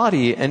through the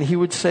body and he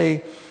would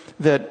say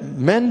that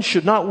men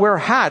should not wear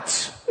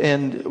hats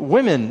and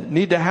women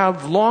need to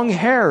have long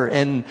hair.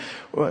 And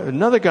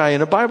another guy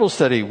in a Bible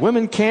study,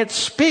 women can't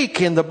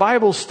speak in the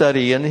Bible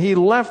study, and he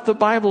left the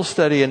Bible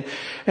study.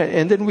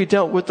 And then we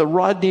dealt with the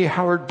Rodney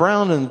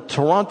Howard-Browne and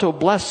Toronto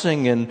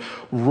Blessing, and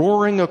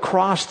roaring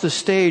across the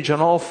stage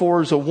on all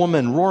fours, a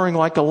woman roaring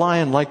like a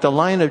lion, like the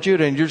Lion of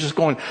Judah. And you're just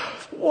going,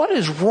 what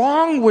is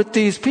wrong with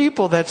these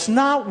people? That's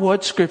not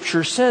what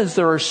Scripture says.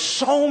 There are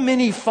so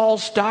many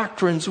false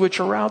doctrines which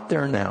are out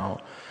there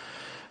now.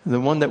 The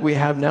one that we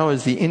have now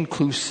is the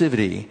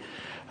inclusivity,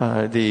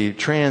 the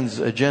trans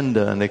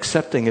agenda and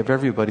accepting of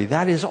everybody.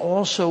 That is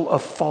also a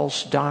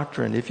false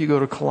doctrine. If you go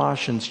to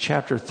Colossians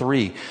chapter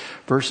 3,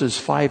 verses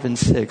 5 and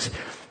 6,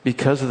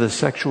 because of the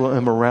sexual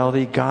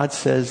immorality, God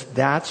says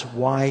that's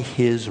why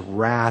His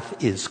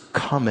wrath is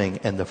coming.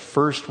 And the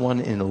first one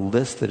in the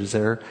list that is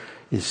there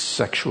is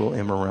sexual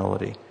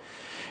immorality.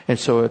 And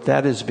so if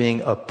that is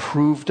being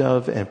approved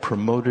of and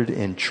promoted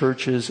in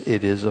churches,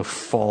 it is a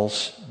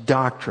false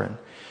doctrine.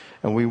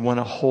 And we want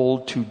to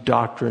hold to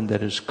doctrine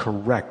that is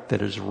correct,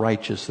 that is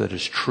righteous, that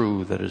is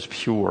true, that is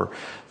pure,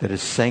 that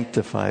is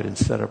sanctified and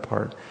set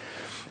apart.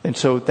 And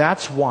so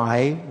that's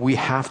why we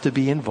have to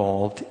be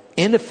involved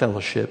in a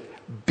fellowship,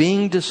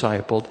 being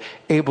discipled,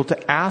 able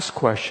to ask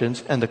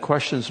questions. And the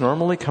questions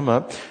normally come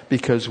up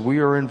because we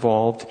are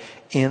involved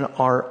in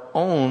our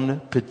own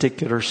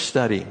particular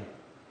study.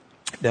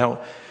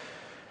 Now,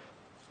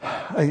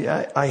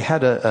 I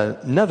had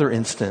another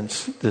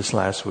instance this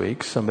last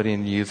week, somebody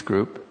in the youth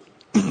group,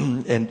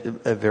 and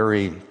a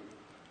very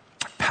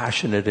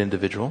passionate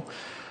individual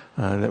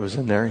that was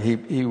in there.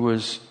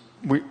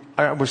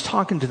 I was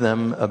talking to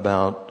them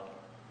about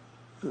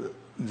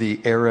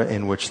the era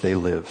in which they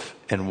live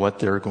and what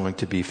they're going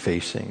to be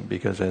facing.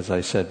 Because as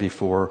I said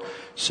before,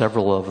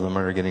 several of them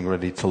are getting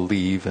ready to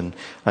leave, and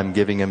I'm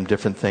giving them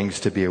different things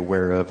to be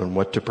aware of and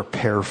what to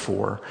prepare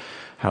for,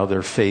 how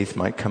their faith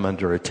might come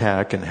under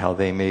attack and how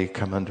they may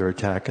come under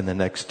attack in the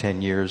next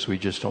 10 years. We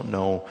just don't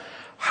know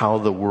how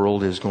the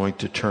world is going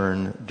to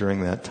turn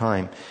during that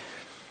time.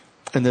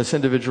 And this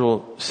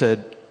individual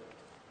said,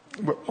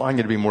 well, I'm going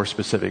to be more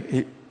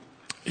specific.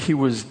 He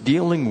was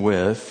dealing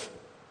with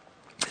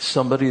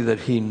somebody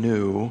that he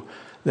knew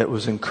that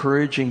was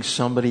encouraging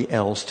somebody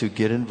else to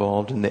get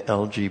involved in the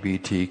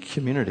LGBT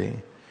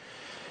community.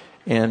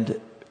 And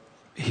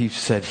he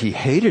said he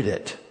hated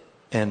it.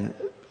 And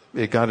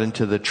it got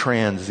into the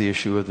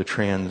issue of the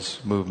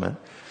trans movement.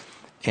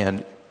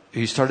 And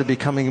he started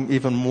becoming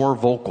even more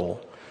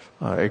vocal,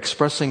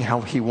 expressing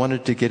how he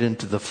wanted to get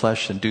into the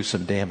flesh and do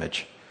some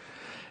damage.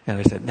 And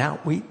I said, now,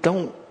 we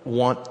don't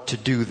want to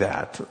do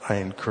that. I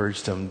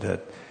encouraged him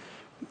that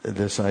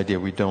this idea,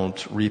 we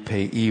don't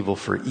repay evil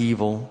for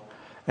evil,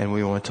 and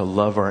we want to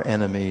love our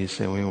enemies,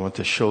 and we want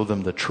to show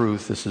them the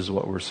truth. This is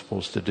what we're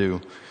supposed to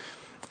do.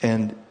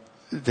 And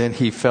then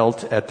he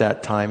felt at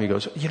that time, he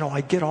goes,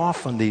 I get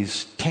off on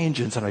these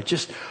tangents and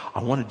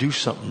I want to do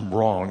something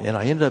wrong. And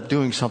I end up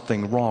doing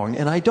something wrong.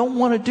 And I don't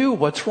want to do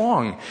what's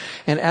wrong.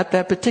 And at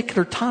that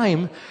particular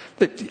time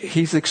that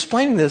he's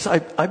explaining this,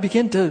 I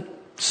begin to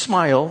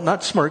smile,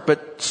 not smirk,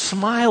 but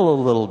smile a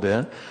little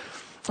bit.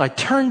 I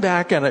turn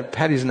back and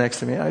Patty's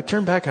next to me. I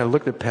turn back and I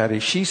looked at Patty.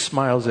 She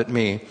smiles at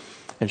me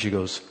and she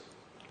goes,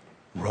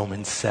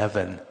 Romans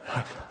 7.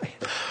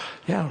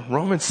 Yeah,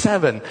 Romans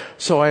 7.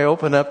 So I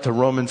open up to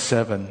Romans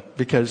 7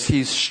 because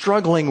he's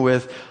struggling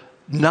with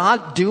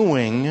not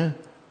doing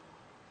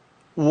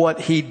what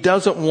he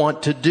doesn't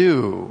want to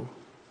do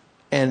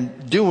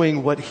and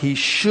doing what he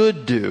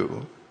should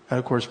do. And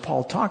of course,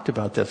 Paul talked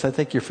about this. I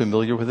think you're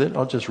familiar with it.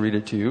 I'll just read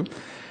it to you.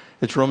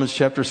 It's Romans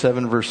chapter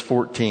 7, verse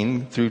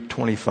 14 through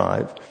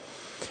 25.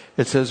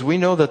 It says, we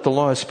know that the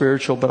law is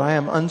spiritual, but I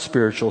am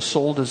unspiritual,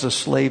 sold as a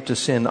slave to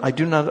sin. I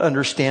do not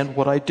understand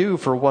what I do,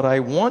 for what I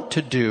want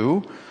to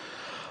do,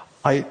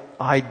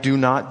 I do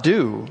not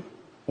do.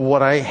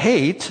 What I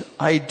hate,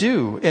 I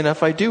do. And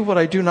if I do what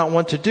I do not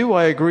want to do,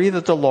 I agree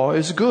that the law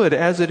is good.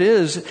 As it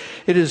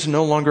is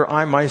no longer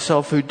I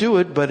myself who do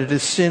it, but it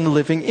is sin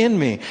living in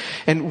me.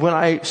 And when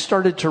I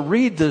started to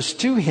read this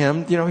to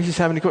him, he's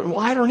having to go, well,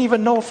 I don't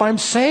even know if I'm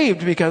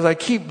saved because I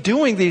keep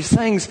doing these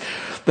things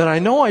that I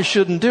know I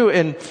shouldn't do.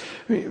 And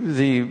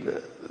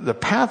the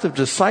path of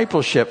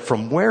discipleship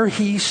from where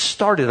he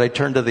started, I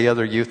turned to the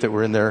other youth that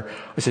were in there.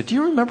 I said, do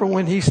you remember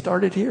when he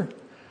started here?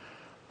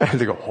 And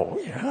they go, oh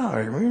yeah, I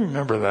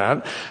remember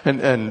that.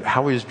 And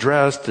how he's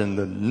dressed and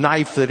the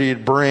knife that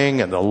he'd bring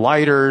and the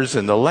lighters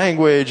and the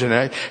language. And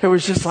it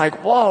was just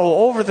like,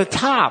 whoa, over the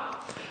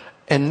top.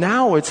 And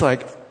now it's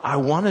like, I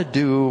want to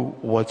do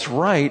what's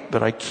right,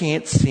 but I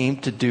can't seem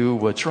to do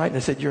what's right. And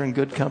I said, you're in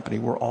good company.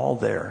 We're all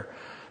there.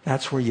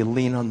 That's where you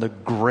lean on the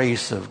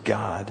grace of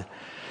God.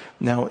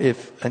 Now,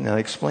 and I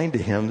explained to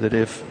him that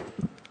if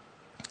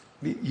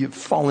you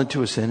fall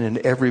into a sin and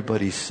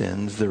everybody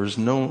sins, there is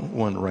no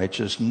one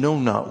righteous, no,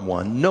 not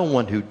one, no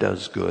one who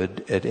does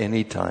good at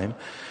any time.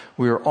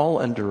 We are all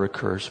under a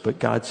curse, but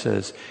God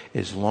says,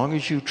 as long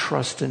as you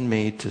trust in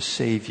me to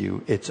save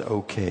you, it's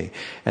okay.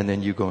 And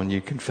then you go and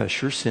you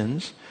confess your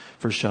sins,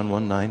 1 John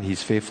 1:9,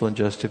 he's faithful and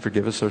just to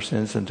forgive us our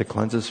sins and to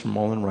cleanse us from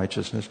all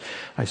unrighteousness.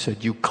 I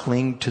said, you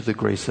cling to the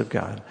grace of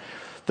God.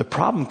 The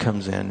problem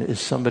comes in is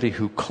somebody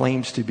who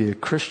claims to be a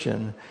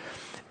Christian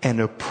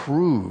and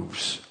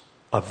approves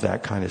of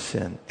that kind of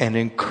sin and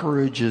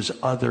encourages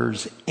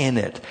others in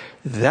it.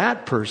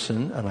 That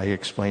person, and I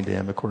explained to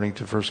him according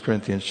to 1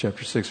 Corinthians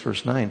chapter 6,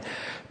 verse 9,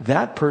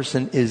 that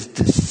person is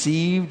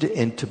deceived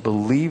into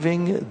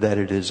believing that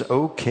it is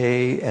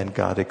okay and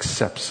God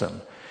accepts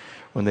them.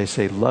 When they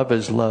say love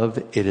is love,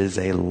 it is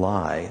a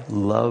lie.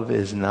 Love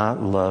is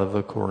not love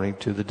according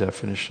to the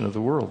definition of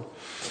the world.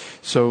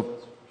 So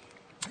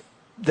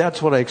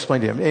that's what I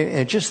explained to him.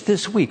 And just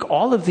this week,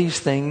 all of these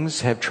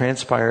things have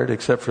transpired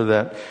except for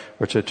that,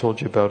 which I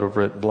told you about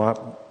over at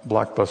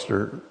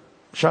Blockbuster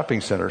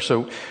Shopping Center.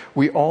 So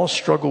we all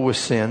struggle with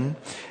sin,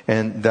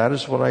 and that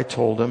is what I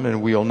told him.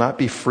 And we will not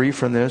be free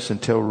from this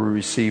until we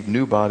receive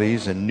new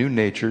bodies and new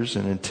natures.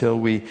 And until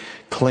we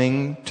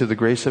cling to the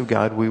grace of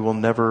God, we will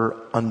never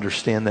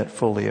understand that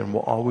fully and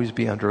will always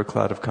be under a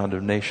cloud of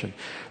condemnation.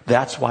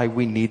 That's why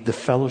we need the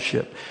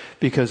fellowship.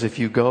 Because if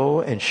you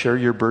go and share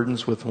your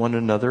burdens with one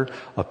another,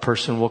 a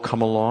person will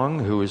come along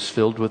who is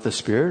filled with the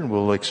Spirit and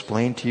will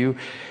explain to you,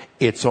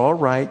 it's all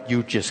right.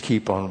 You just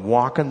keep on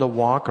walking the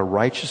walk. A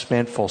righteous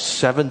man falls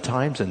 7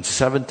 times and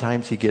 7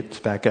 times he gets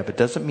back up. It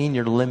doesn't mean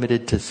you're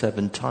limited to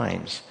 7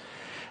 times.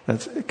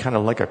 That's kind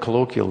of like a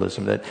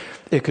colloquialism that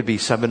it could be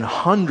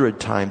 700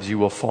 times you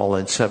will fall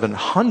and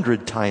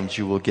 700 times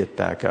you will get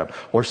back up,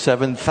 or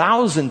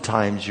 7,000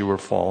 times you will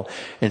fall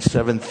and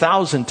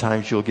 7,000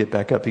 times you'll get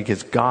back up,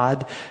 because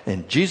God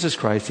and Jesus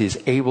Christ is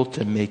able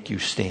to make you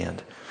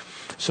stand.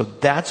 So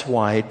that's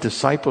why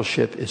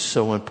discipleship is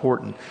so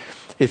important.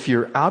 If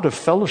you're out of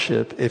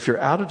fellowship, if you're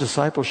out of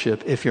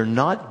discipleship, if you're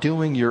not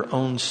doing your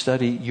own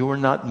study, you are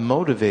not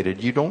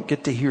motivated. You don't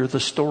get to hear the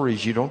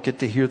stories. You don't get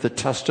to hear the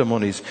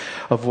testimonies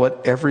of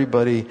what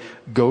everybody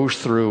goes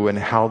through and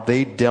how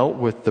they dealt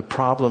with the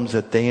problems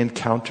that they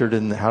encountered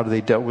and how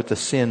they dealt with the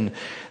sin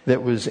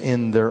that was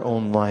in their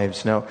own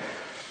lives. Now,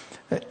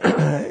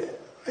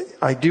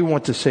 I do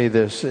want to say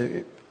this.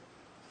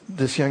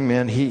 This young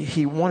man,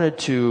 he wanted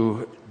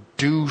to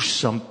do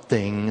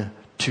something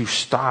to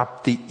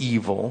stop the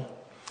evil,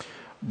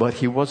 but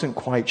he wasn't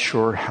quite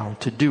sure how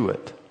to do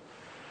it.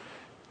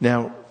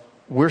 Now,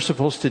 we're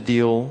supposed to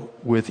deal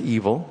with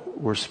evil.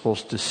 We're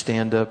supposed to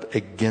stand up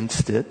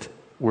against it.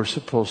 We're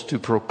supposed to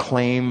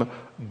proclaim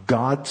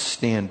God's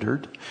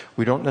standard.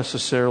 We don't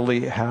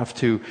necessarily have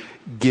to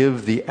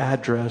give the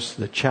address,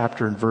 the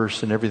chapter and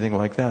verse and everything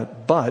like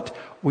that, but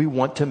we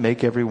want to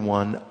make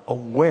everyone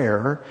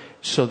aware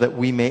so that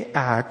we may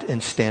act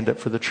and stand up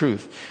for the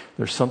truth.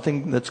 There's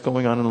something that's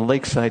going on in the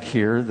lakeside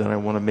here that I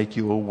want to make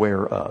you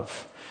aware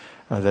of.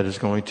 That is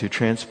going to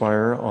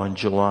transpire on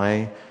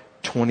July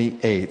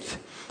 28th.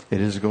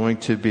 It is going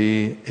to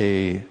be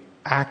a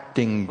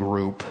acting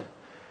group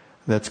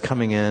that's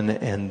coming in,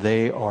 and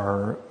they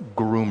are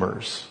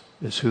groomers,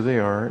 is who they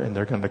are, and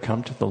they're going to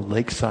come to the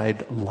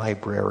Lakeside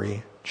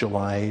Library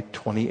July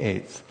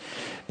 28th.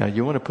 Now,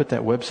 you want to put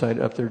that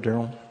website up there,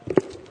 Daryl?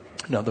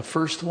 Now, the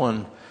first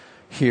one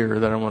here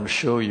that I want to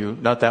show you,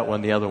 not that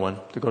one, the other one,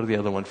 to go to the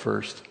other one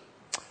first.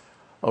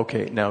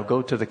 Okay, now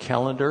go to the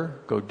calendar,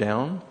 go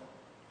down.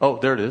 Oh,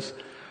 there it is.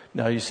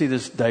 Now you see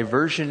this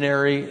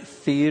Diversionary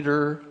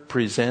Theater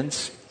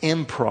Presents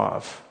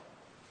Improv.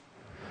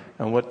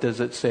 And what does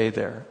it say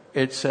there?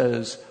 It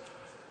says,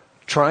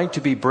 trying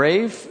to be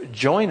brave,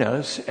 join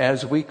us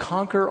as we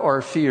conquer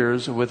our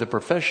fears with a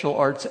professional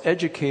arts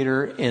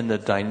educator in the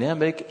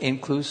dynamic,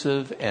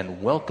 inclusive,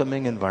 and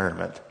welcoming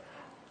environment.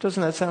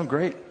 Doesn't that sound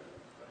great?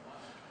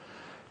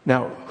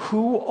 Now,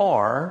 who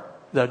are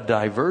the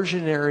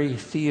diversionary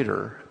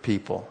theater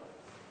people?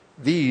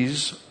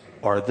 These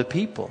are the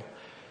people.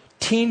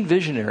 Teen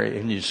Visionary,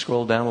 and you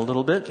scroll down a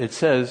little bit, it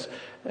says,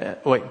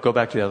 go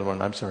back to the other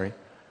one, I'm sorry.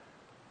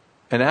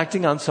 An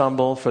acting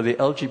ensemble for the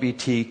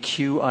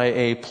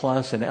LGBTQIA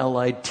plus and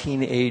allied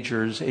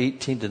teenagers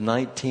 18 to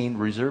 19.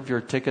 Reserve your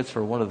tickets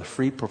for one of the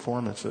free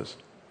performances.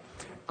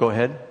 Go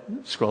ahead,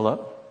 scroll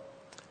up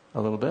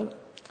a little bit.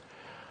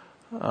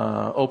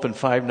 Open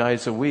 5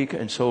 nights a week.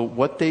 And so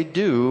what they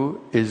do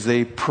is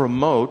they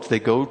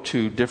go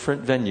to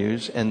different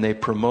venues and they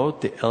promote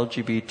the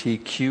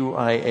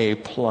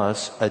LGBTQIA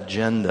plus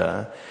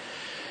agenda.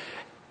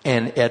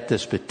 And at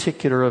this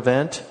particular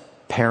event,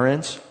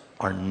 parents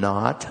are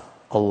not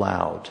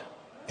allowed.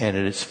 And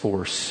it is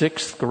for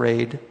 6th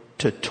grade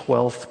to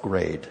 12th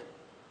grade.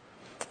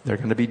 They're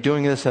going to be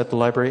doing this at the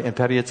library. And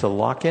Patty, it's a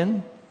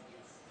lock-in?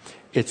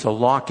 It's a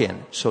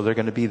lock-in. So they're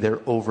going to be there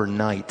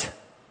overnight.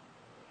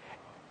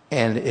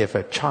 And if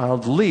a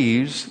child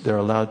leaves, they're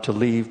allowed to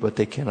leave, but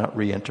they cannot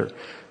re-enter.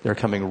 They're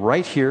coming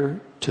right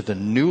here to the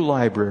new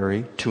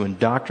library to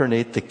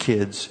indoctrinate the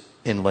kids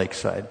in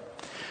Lakeside.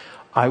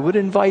 I would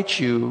invite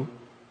you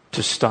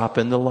to stop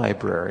in the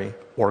library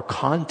or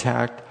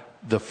contact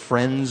the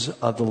Friends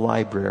of the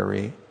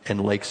Library in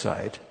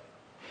Lakeside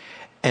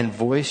and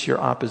voice your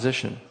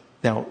opposition.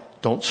 Now,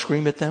 don't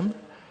scream at them.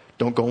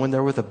 Don't go in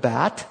there with a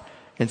bat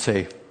and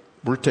say,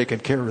 we're taking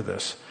care of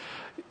this.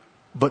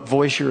 but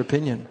voice your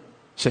opinion.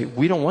 Say,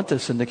 we don't want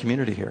this in the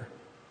community here.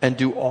 And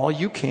do all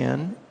you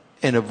can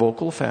in a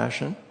vocal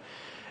fashion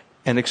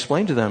and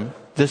explain to them,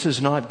 this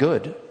is not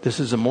good. This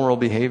is immoral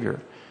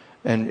behavior.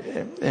 And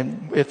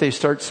if they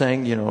start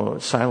saying,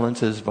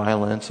 silence is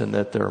violence and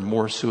that there are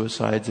more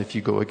suicides if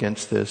you go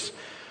against this,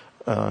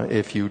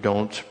 if you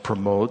don't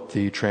promote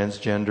the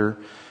transgender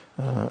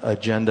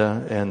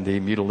agenda and the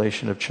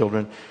mutilation of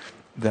children,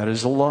 that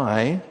is a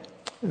lie.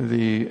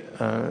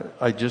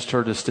 I just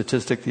heard a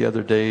statistic the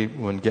other day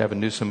when Gavin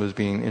Newsom was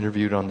being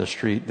interviewed on the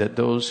street that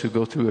those who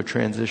go through a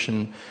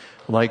transition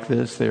like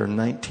this, they are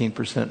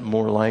 19%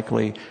 more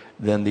likely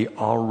than the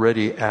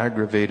already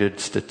aggravated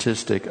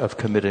statistic of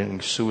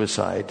committing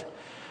suicide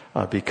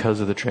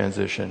because of the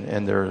transition.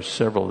 And there are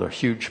a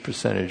huge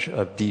percentage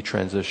of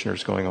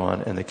detransitioners going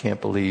on, and they can't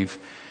believe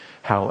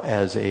how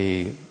as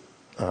a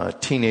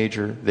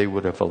teenager they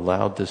would have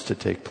allowed this to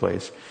take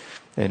place.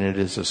 And it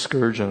is a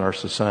scourge in our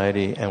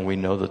society, and we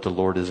know that the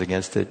Lord is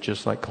against it,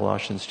 just like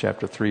Colossians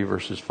chapter 3,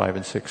 verses 5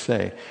 and 6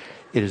 say.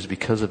 It is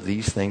because of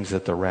these things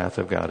that the wrath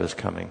of God is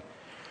coming.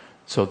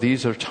 So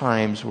these are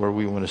times where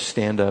we want to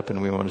stand up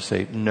and we want to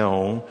say,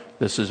 no,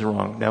 this is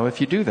wrong. Now, if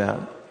you do that,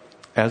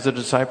 as a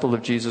disciple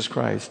of Jesus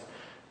Christ,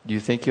 do you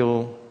think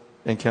you'll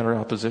encounter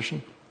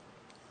opposition?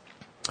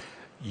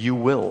 You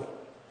will.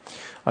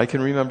 I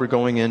can remember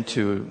going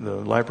into the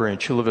library in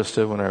Chula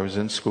Vista when I was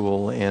in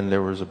school, and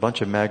there was a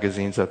bunch of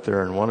magazines up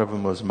there, and one of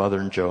them was Mother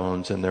and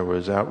Jones, and there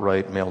was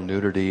outright male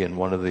nudity in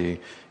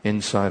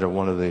inside of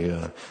one of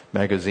the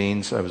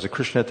magazines. I was a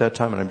Christian at that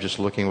time, and I'm just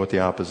looking what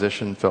the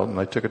opposition felt, and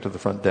I took it to the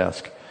front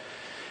desk.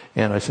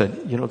 And I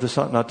said, this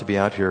ought not to be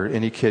out here.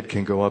 Any kid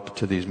can go up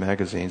to these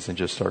magazines and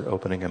just start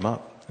opening them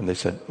up. And they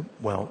said,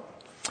 well,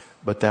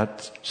 but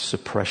that's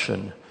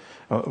suppression.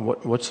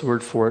 What's the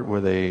word for it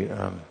where they...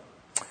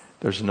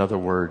 There's another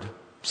word.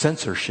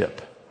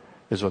 Censorship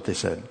is what they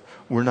said.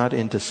 We're not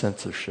into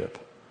censorship.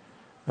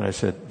 And I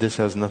said, this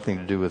has nothing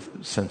to do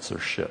with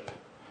censorship.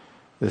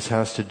 This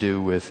has to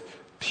do with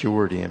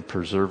purity and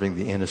preserving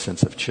the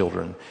innocence of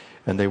children.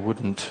 And they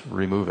wouldn't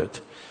remove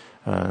it.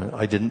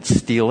 I didn't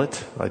steal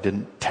it. I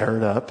didn't tear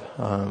it up.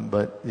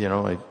 But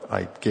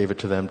I gave it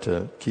to them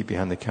to keep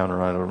behind the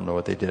counter. I don't know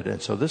what they did.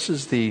 And so this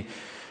is the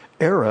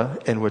era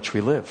in which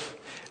we live.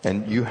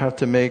 And you have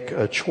to make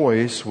a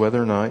choice whether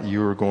or not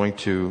you are going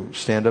to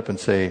stand up and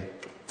say,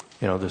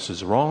 this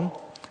is wrong.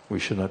 We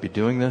should not be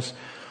doing this.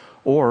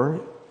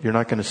 Or you're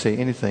not going to say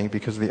anything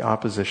because of the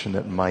opposition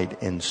that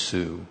might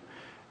ensue.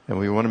 And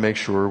we want to make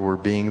sure we're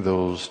being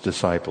those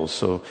disciples.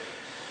 So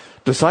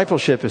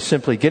discipleship is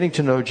simply getting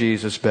to know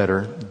Jesus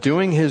better,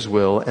 doing His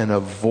will, and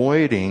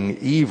avoiding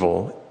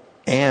evil.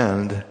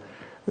 And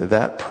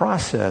that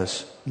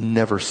process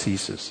never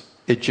ceases.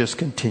 It just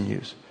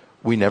continues.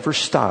 We never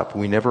stop.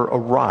 We never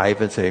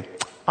arrive and say,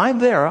 I'm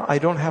there. I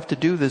don't have to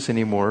do this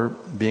anymore,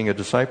 being a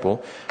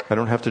disciple. I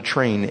don't have to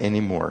train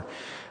anymore.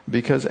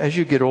 Because as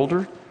you get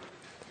older,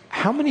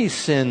 how many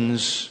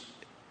sins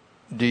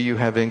do you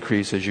have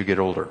increase as you get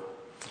older?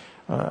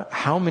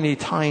 How many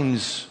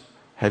times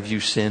have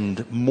you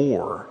sinned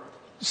more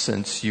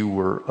since you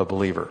were a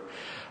believer?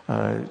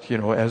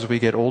 As we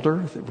get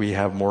older, we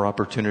have more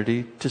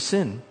opportunity to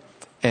sin.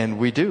 And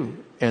we do.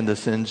 And the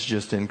sins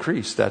just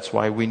increase. That's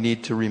why we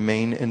need to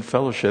remain in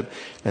fellowship.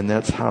 And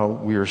that's how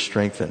we are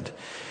strengthened.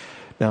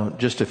 Now,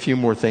 just a few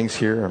more things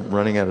here. I'm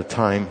running out of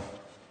time.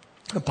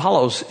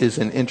 Apollos is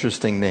an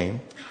interesting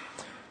name.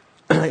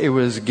 It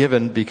was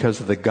given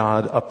because of the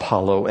god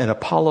Apollo. And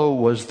Apollo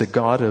was the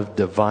god of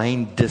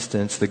divine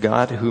distance, the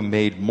god who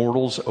made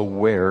mortals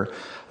aware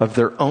of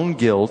their own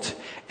guilt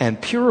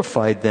and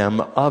purified them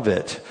of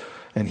it.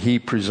 And he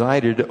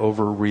presided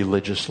over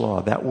religious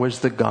law. That was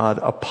the god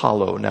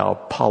Apollo. Now,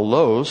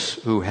 Apollos,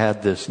 who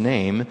had this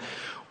name,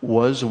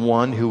 was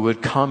one who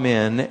would come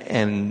in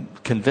and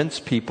convince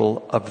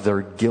people of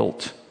their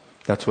guilt.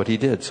 That's what he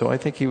did. So I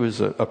think he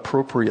was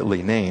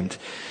appropriately named.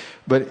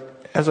 But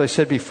as I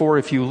said before,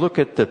 if you look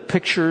at the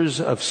pictures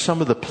of some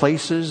of the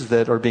places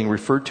that are being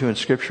referred to in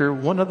Scripture,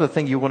 one other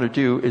thing you want to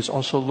do is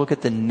also look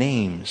at the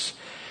names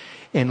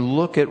and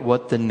look at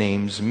what the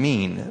names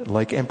mean.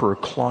 Like Emperor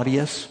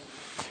Claudius,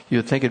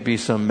 you'd think it'd be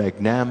some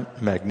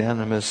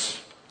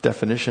magnanimous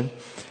definition.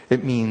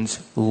 It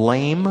means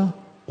lame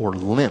or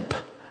limp.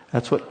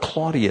 That's what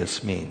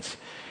Claudius means.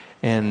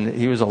 And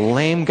he was a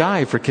lame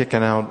guy for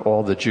kicking out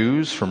all the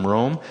Jews from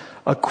Rome.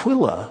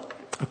 Aquila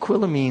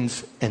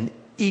means an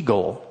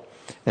eagle.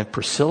 And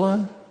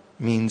Priscilla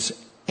means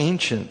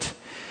ancient.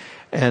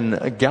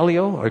 And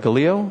Gallio,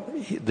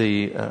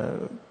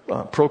 the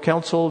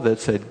proconsul that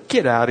said,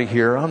 get out of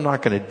here, I'm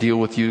not going to deal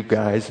with you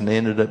guys. And they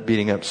ended up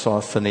beating up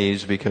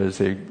Sosthenes because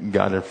they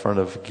got in front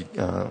of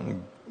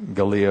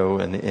Gallio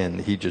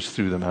and he just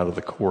threw them out of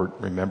the court.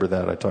 Remember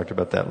that? I talked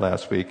about that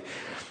last week.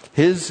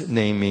 His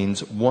name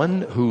means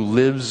one who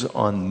lives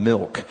on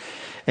milk.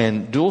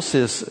 And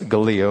Dulcis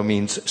Gallio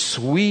means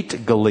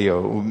sweet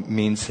Gallio,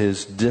 means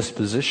his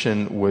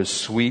disposition was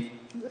sweet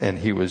and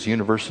he was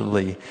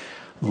universally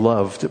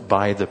loved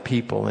by the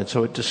people. And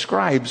so it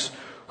describes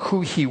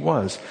who he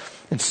was.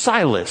 And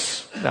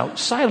Silas. Now,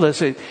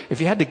 Silas,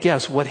 if you had to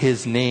guess what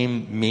his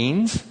name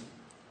means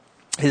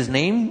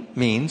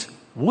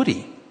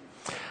Woody.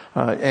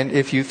 And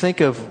if you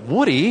think of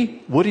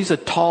Woody's a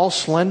tall,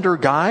 slender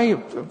guy.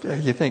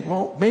 You think,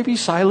 well, maybe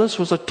Silas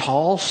was a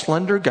tall,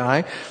 slender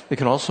guy. It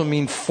can also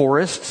mean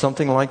forest,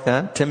 something like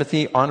that.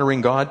 Timothy,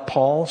 honoring God.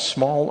 Paul,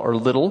 small or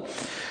little.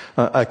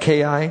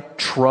 Achaia,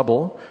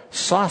 trouble.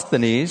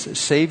 Sosthenes,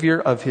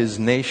 savior of his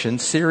nation.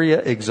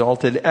 Syria,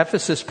 exalted.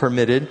 Ephesus,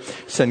 permitted.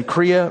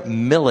 Cenchrea,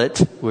 millet,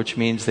 which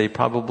means they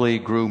probably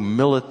grew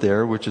millet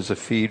there, which is a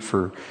feed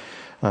for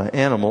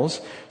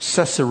animals.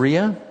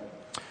 Caesarea,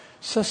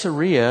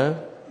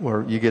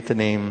 where you get the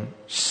name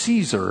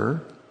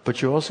Caesar,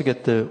 but you also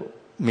get the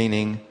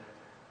meaning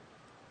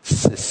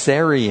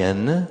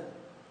Caesarean,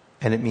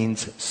 and it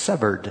means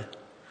severed.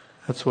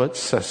 That's what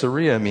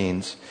Caesarea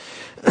means.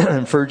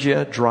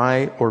 Phrygia,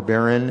 dry or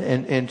barren.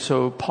 And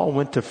so Paul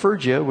went to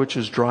Phrygia, which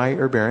is dry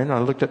or barren. I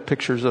looked at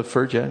pictures of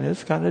Phrygia, and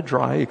it's kind of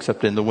dry,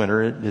 except in the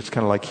winter. It's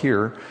kind of like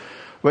here.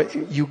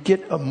 But you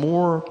get a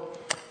more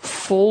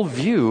full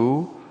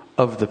view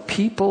of the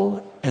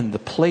people and the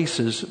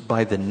places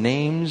by the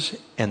names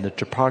and the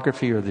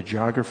topography or the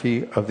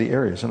geography of the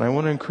areas. And I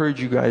want to encourage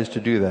you guys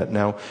to do that.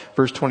 Now,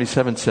 verse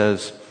 27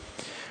 says,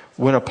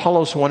 when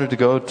Apollos wanted to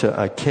go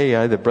to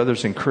Achaia, the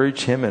brothers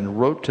encouraged him and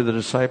wrote to the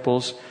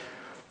disciples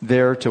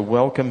there to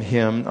welcome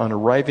him. On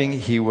arriving,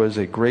 he was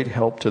a great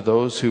help to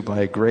those who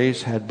by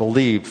grace had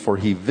believed, for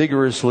he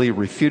vigorously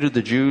refuted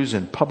the Jews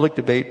in public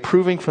debate,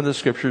 proving from the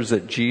scriptures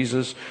that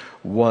Jesus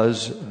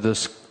was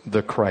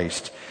the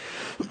Christ.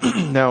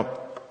 Now,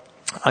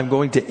 I'm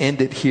going to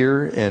end it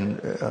here,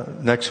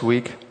 and next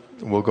week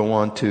we'll go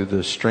on to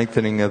the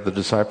strengthening of the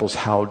disciples.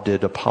 How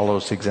did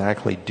Apollos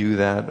exactly do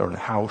that, or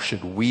how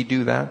should we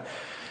do that?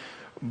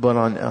 But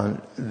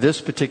on this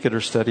particular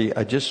study,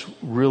 I just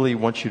really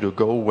want you to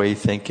go away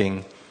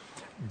thinking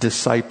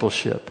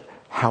discipleship,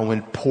 how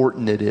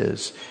important it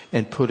is,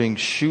 and putting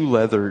shoe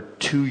leather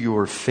to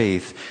your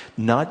faith,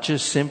 not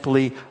just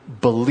simply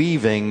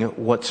believing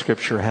what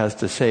Scripture has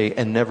to say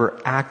and never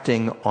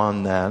acting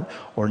on that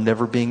or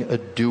never being a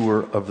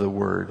doer of the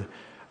Word.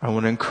 I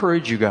want to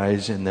encourage you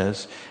guys in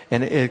this,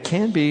 and it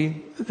can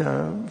be,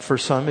 for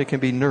some, it can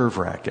be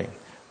nerve-wracking,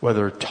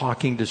 whether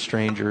talking to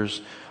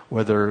strangers,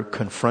 whether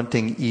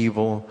confronting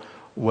evil,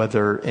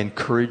 whether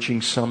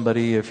encouraging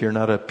somebody, if you're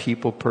not a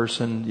people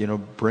person,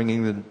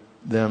 bringing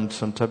them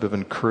some type of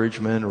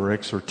encouragement or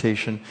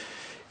exhortation.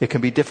 It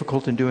can be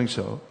difficult in doing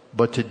so.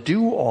 But to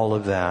do all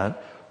of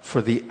that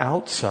for the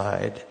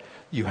outside,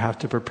 you have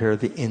to prepare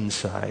the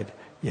inside.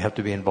 You have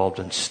to be involved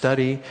in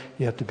study.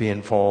 You have to be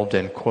involved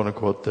in, quote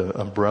unquote, the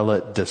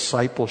umbrella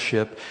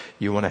discipleship.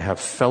 You want to have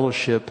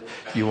fellowship.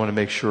 You want to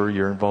make sure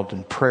you're involved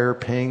in prayer,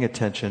 paying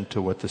attention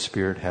to what the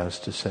Spirit has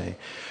to say.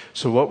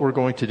 So what we're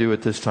going to do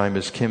at this time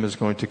is Kim is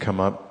going to come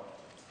up,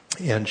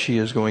 and she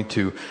is going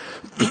to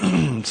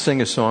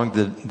sing a song.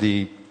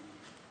 The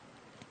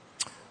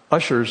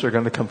ushers are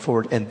going to come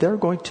forward, and they're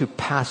going to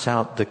pass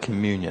out the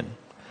communion.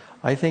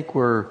 I think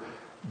we're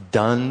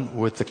done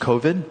with the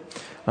COVID.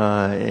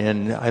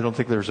 And I don't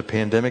think there's a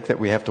pandemic that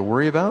we have to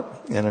worry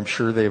about. And I'm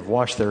sure they've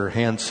washed their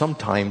hands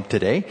sometime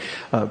today.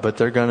 But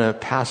they're going to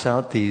pass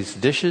out these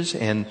dishes,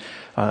 and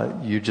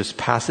you just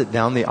pass it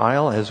down the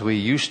aisle as we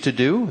used to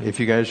do. If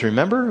you guys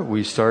remember,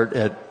 we start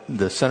at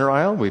the center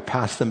aisle, we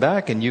pass them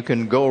back, and you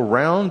can go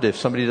around if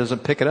somebody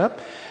doesn't pick it up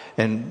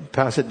and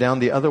pass it down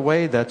the other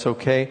way. That's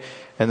okay.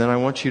 And then I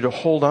want you to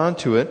hold on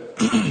to it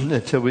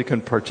until we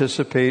can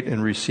participate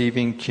in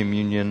receiving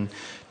communion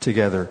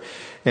together.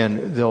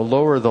 And they'll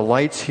lower the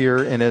lights here.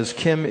 And as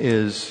Kim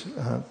is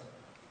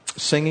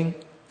singing,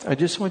 I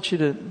just want you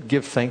to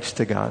give thanks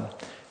to God.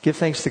 Give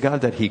thanks to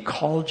God that He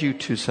called you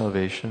to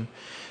salvation,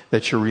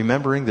 that you're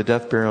remembering the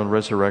death, burial, and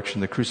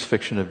resurrection, the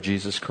crucifixion of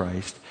Jesus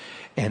Christ,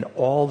 and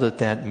all that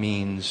that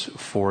means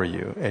for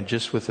you. And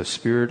just with a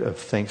spirit of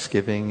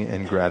thanksgiving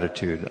and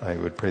gratitude, I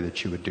would pray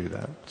that you would do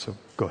that. So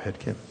go ahead,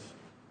 Kim.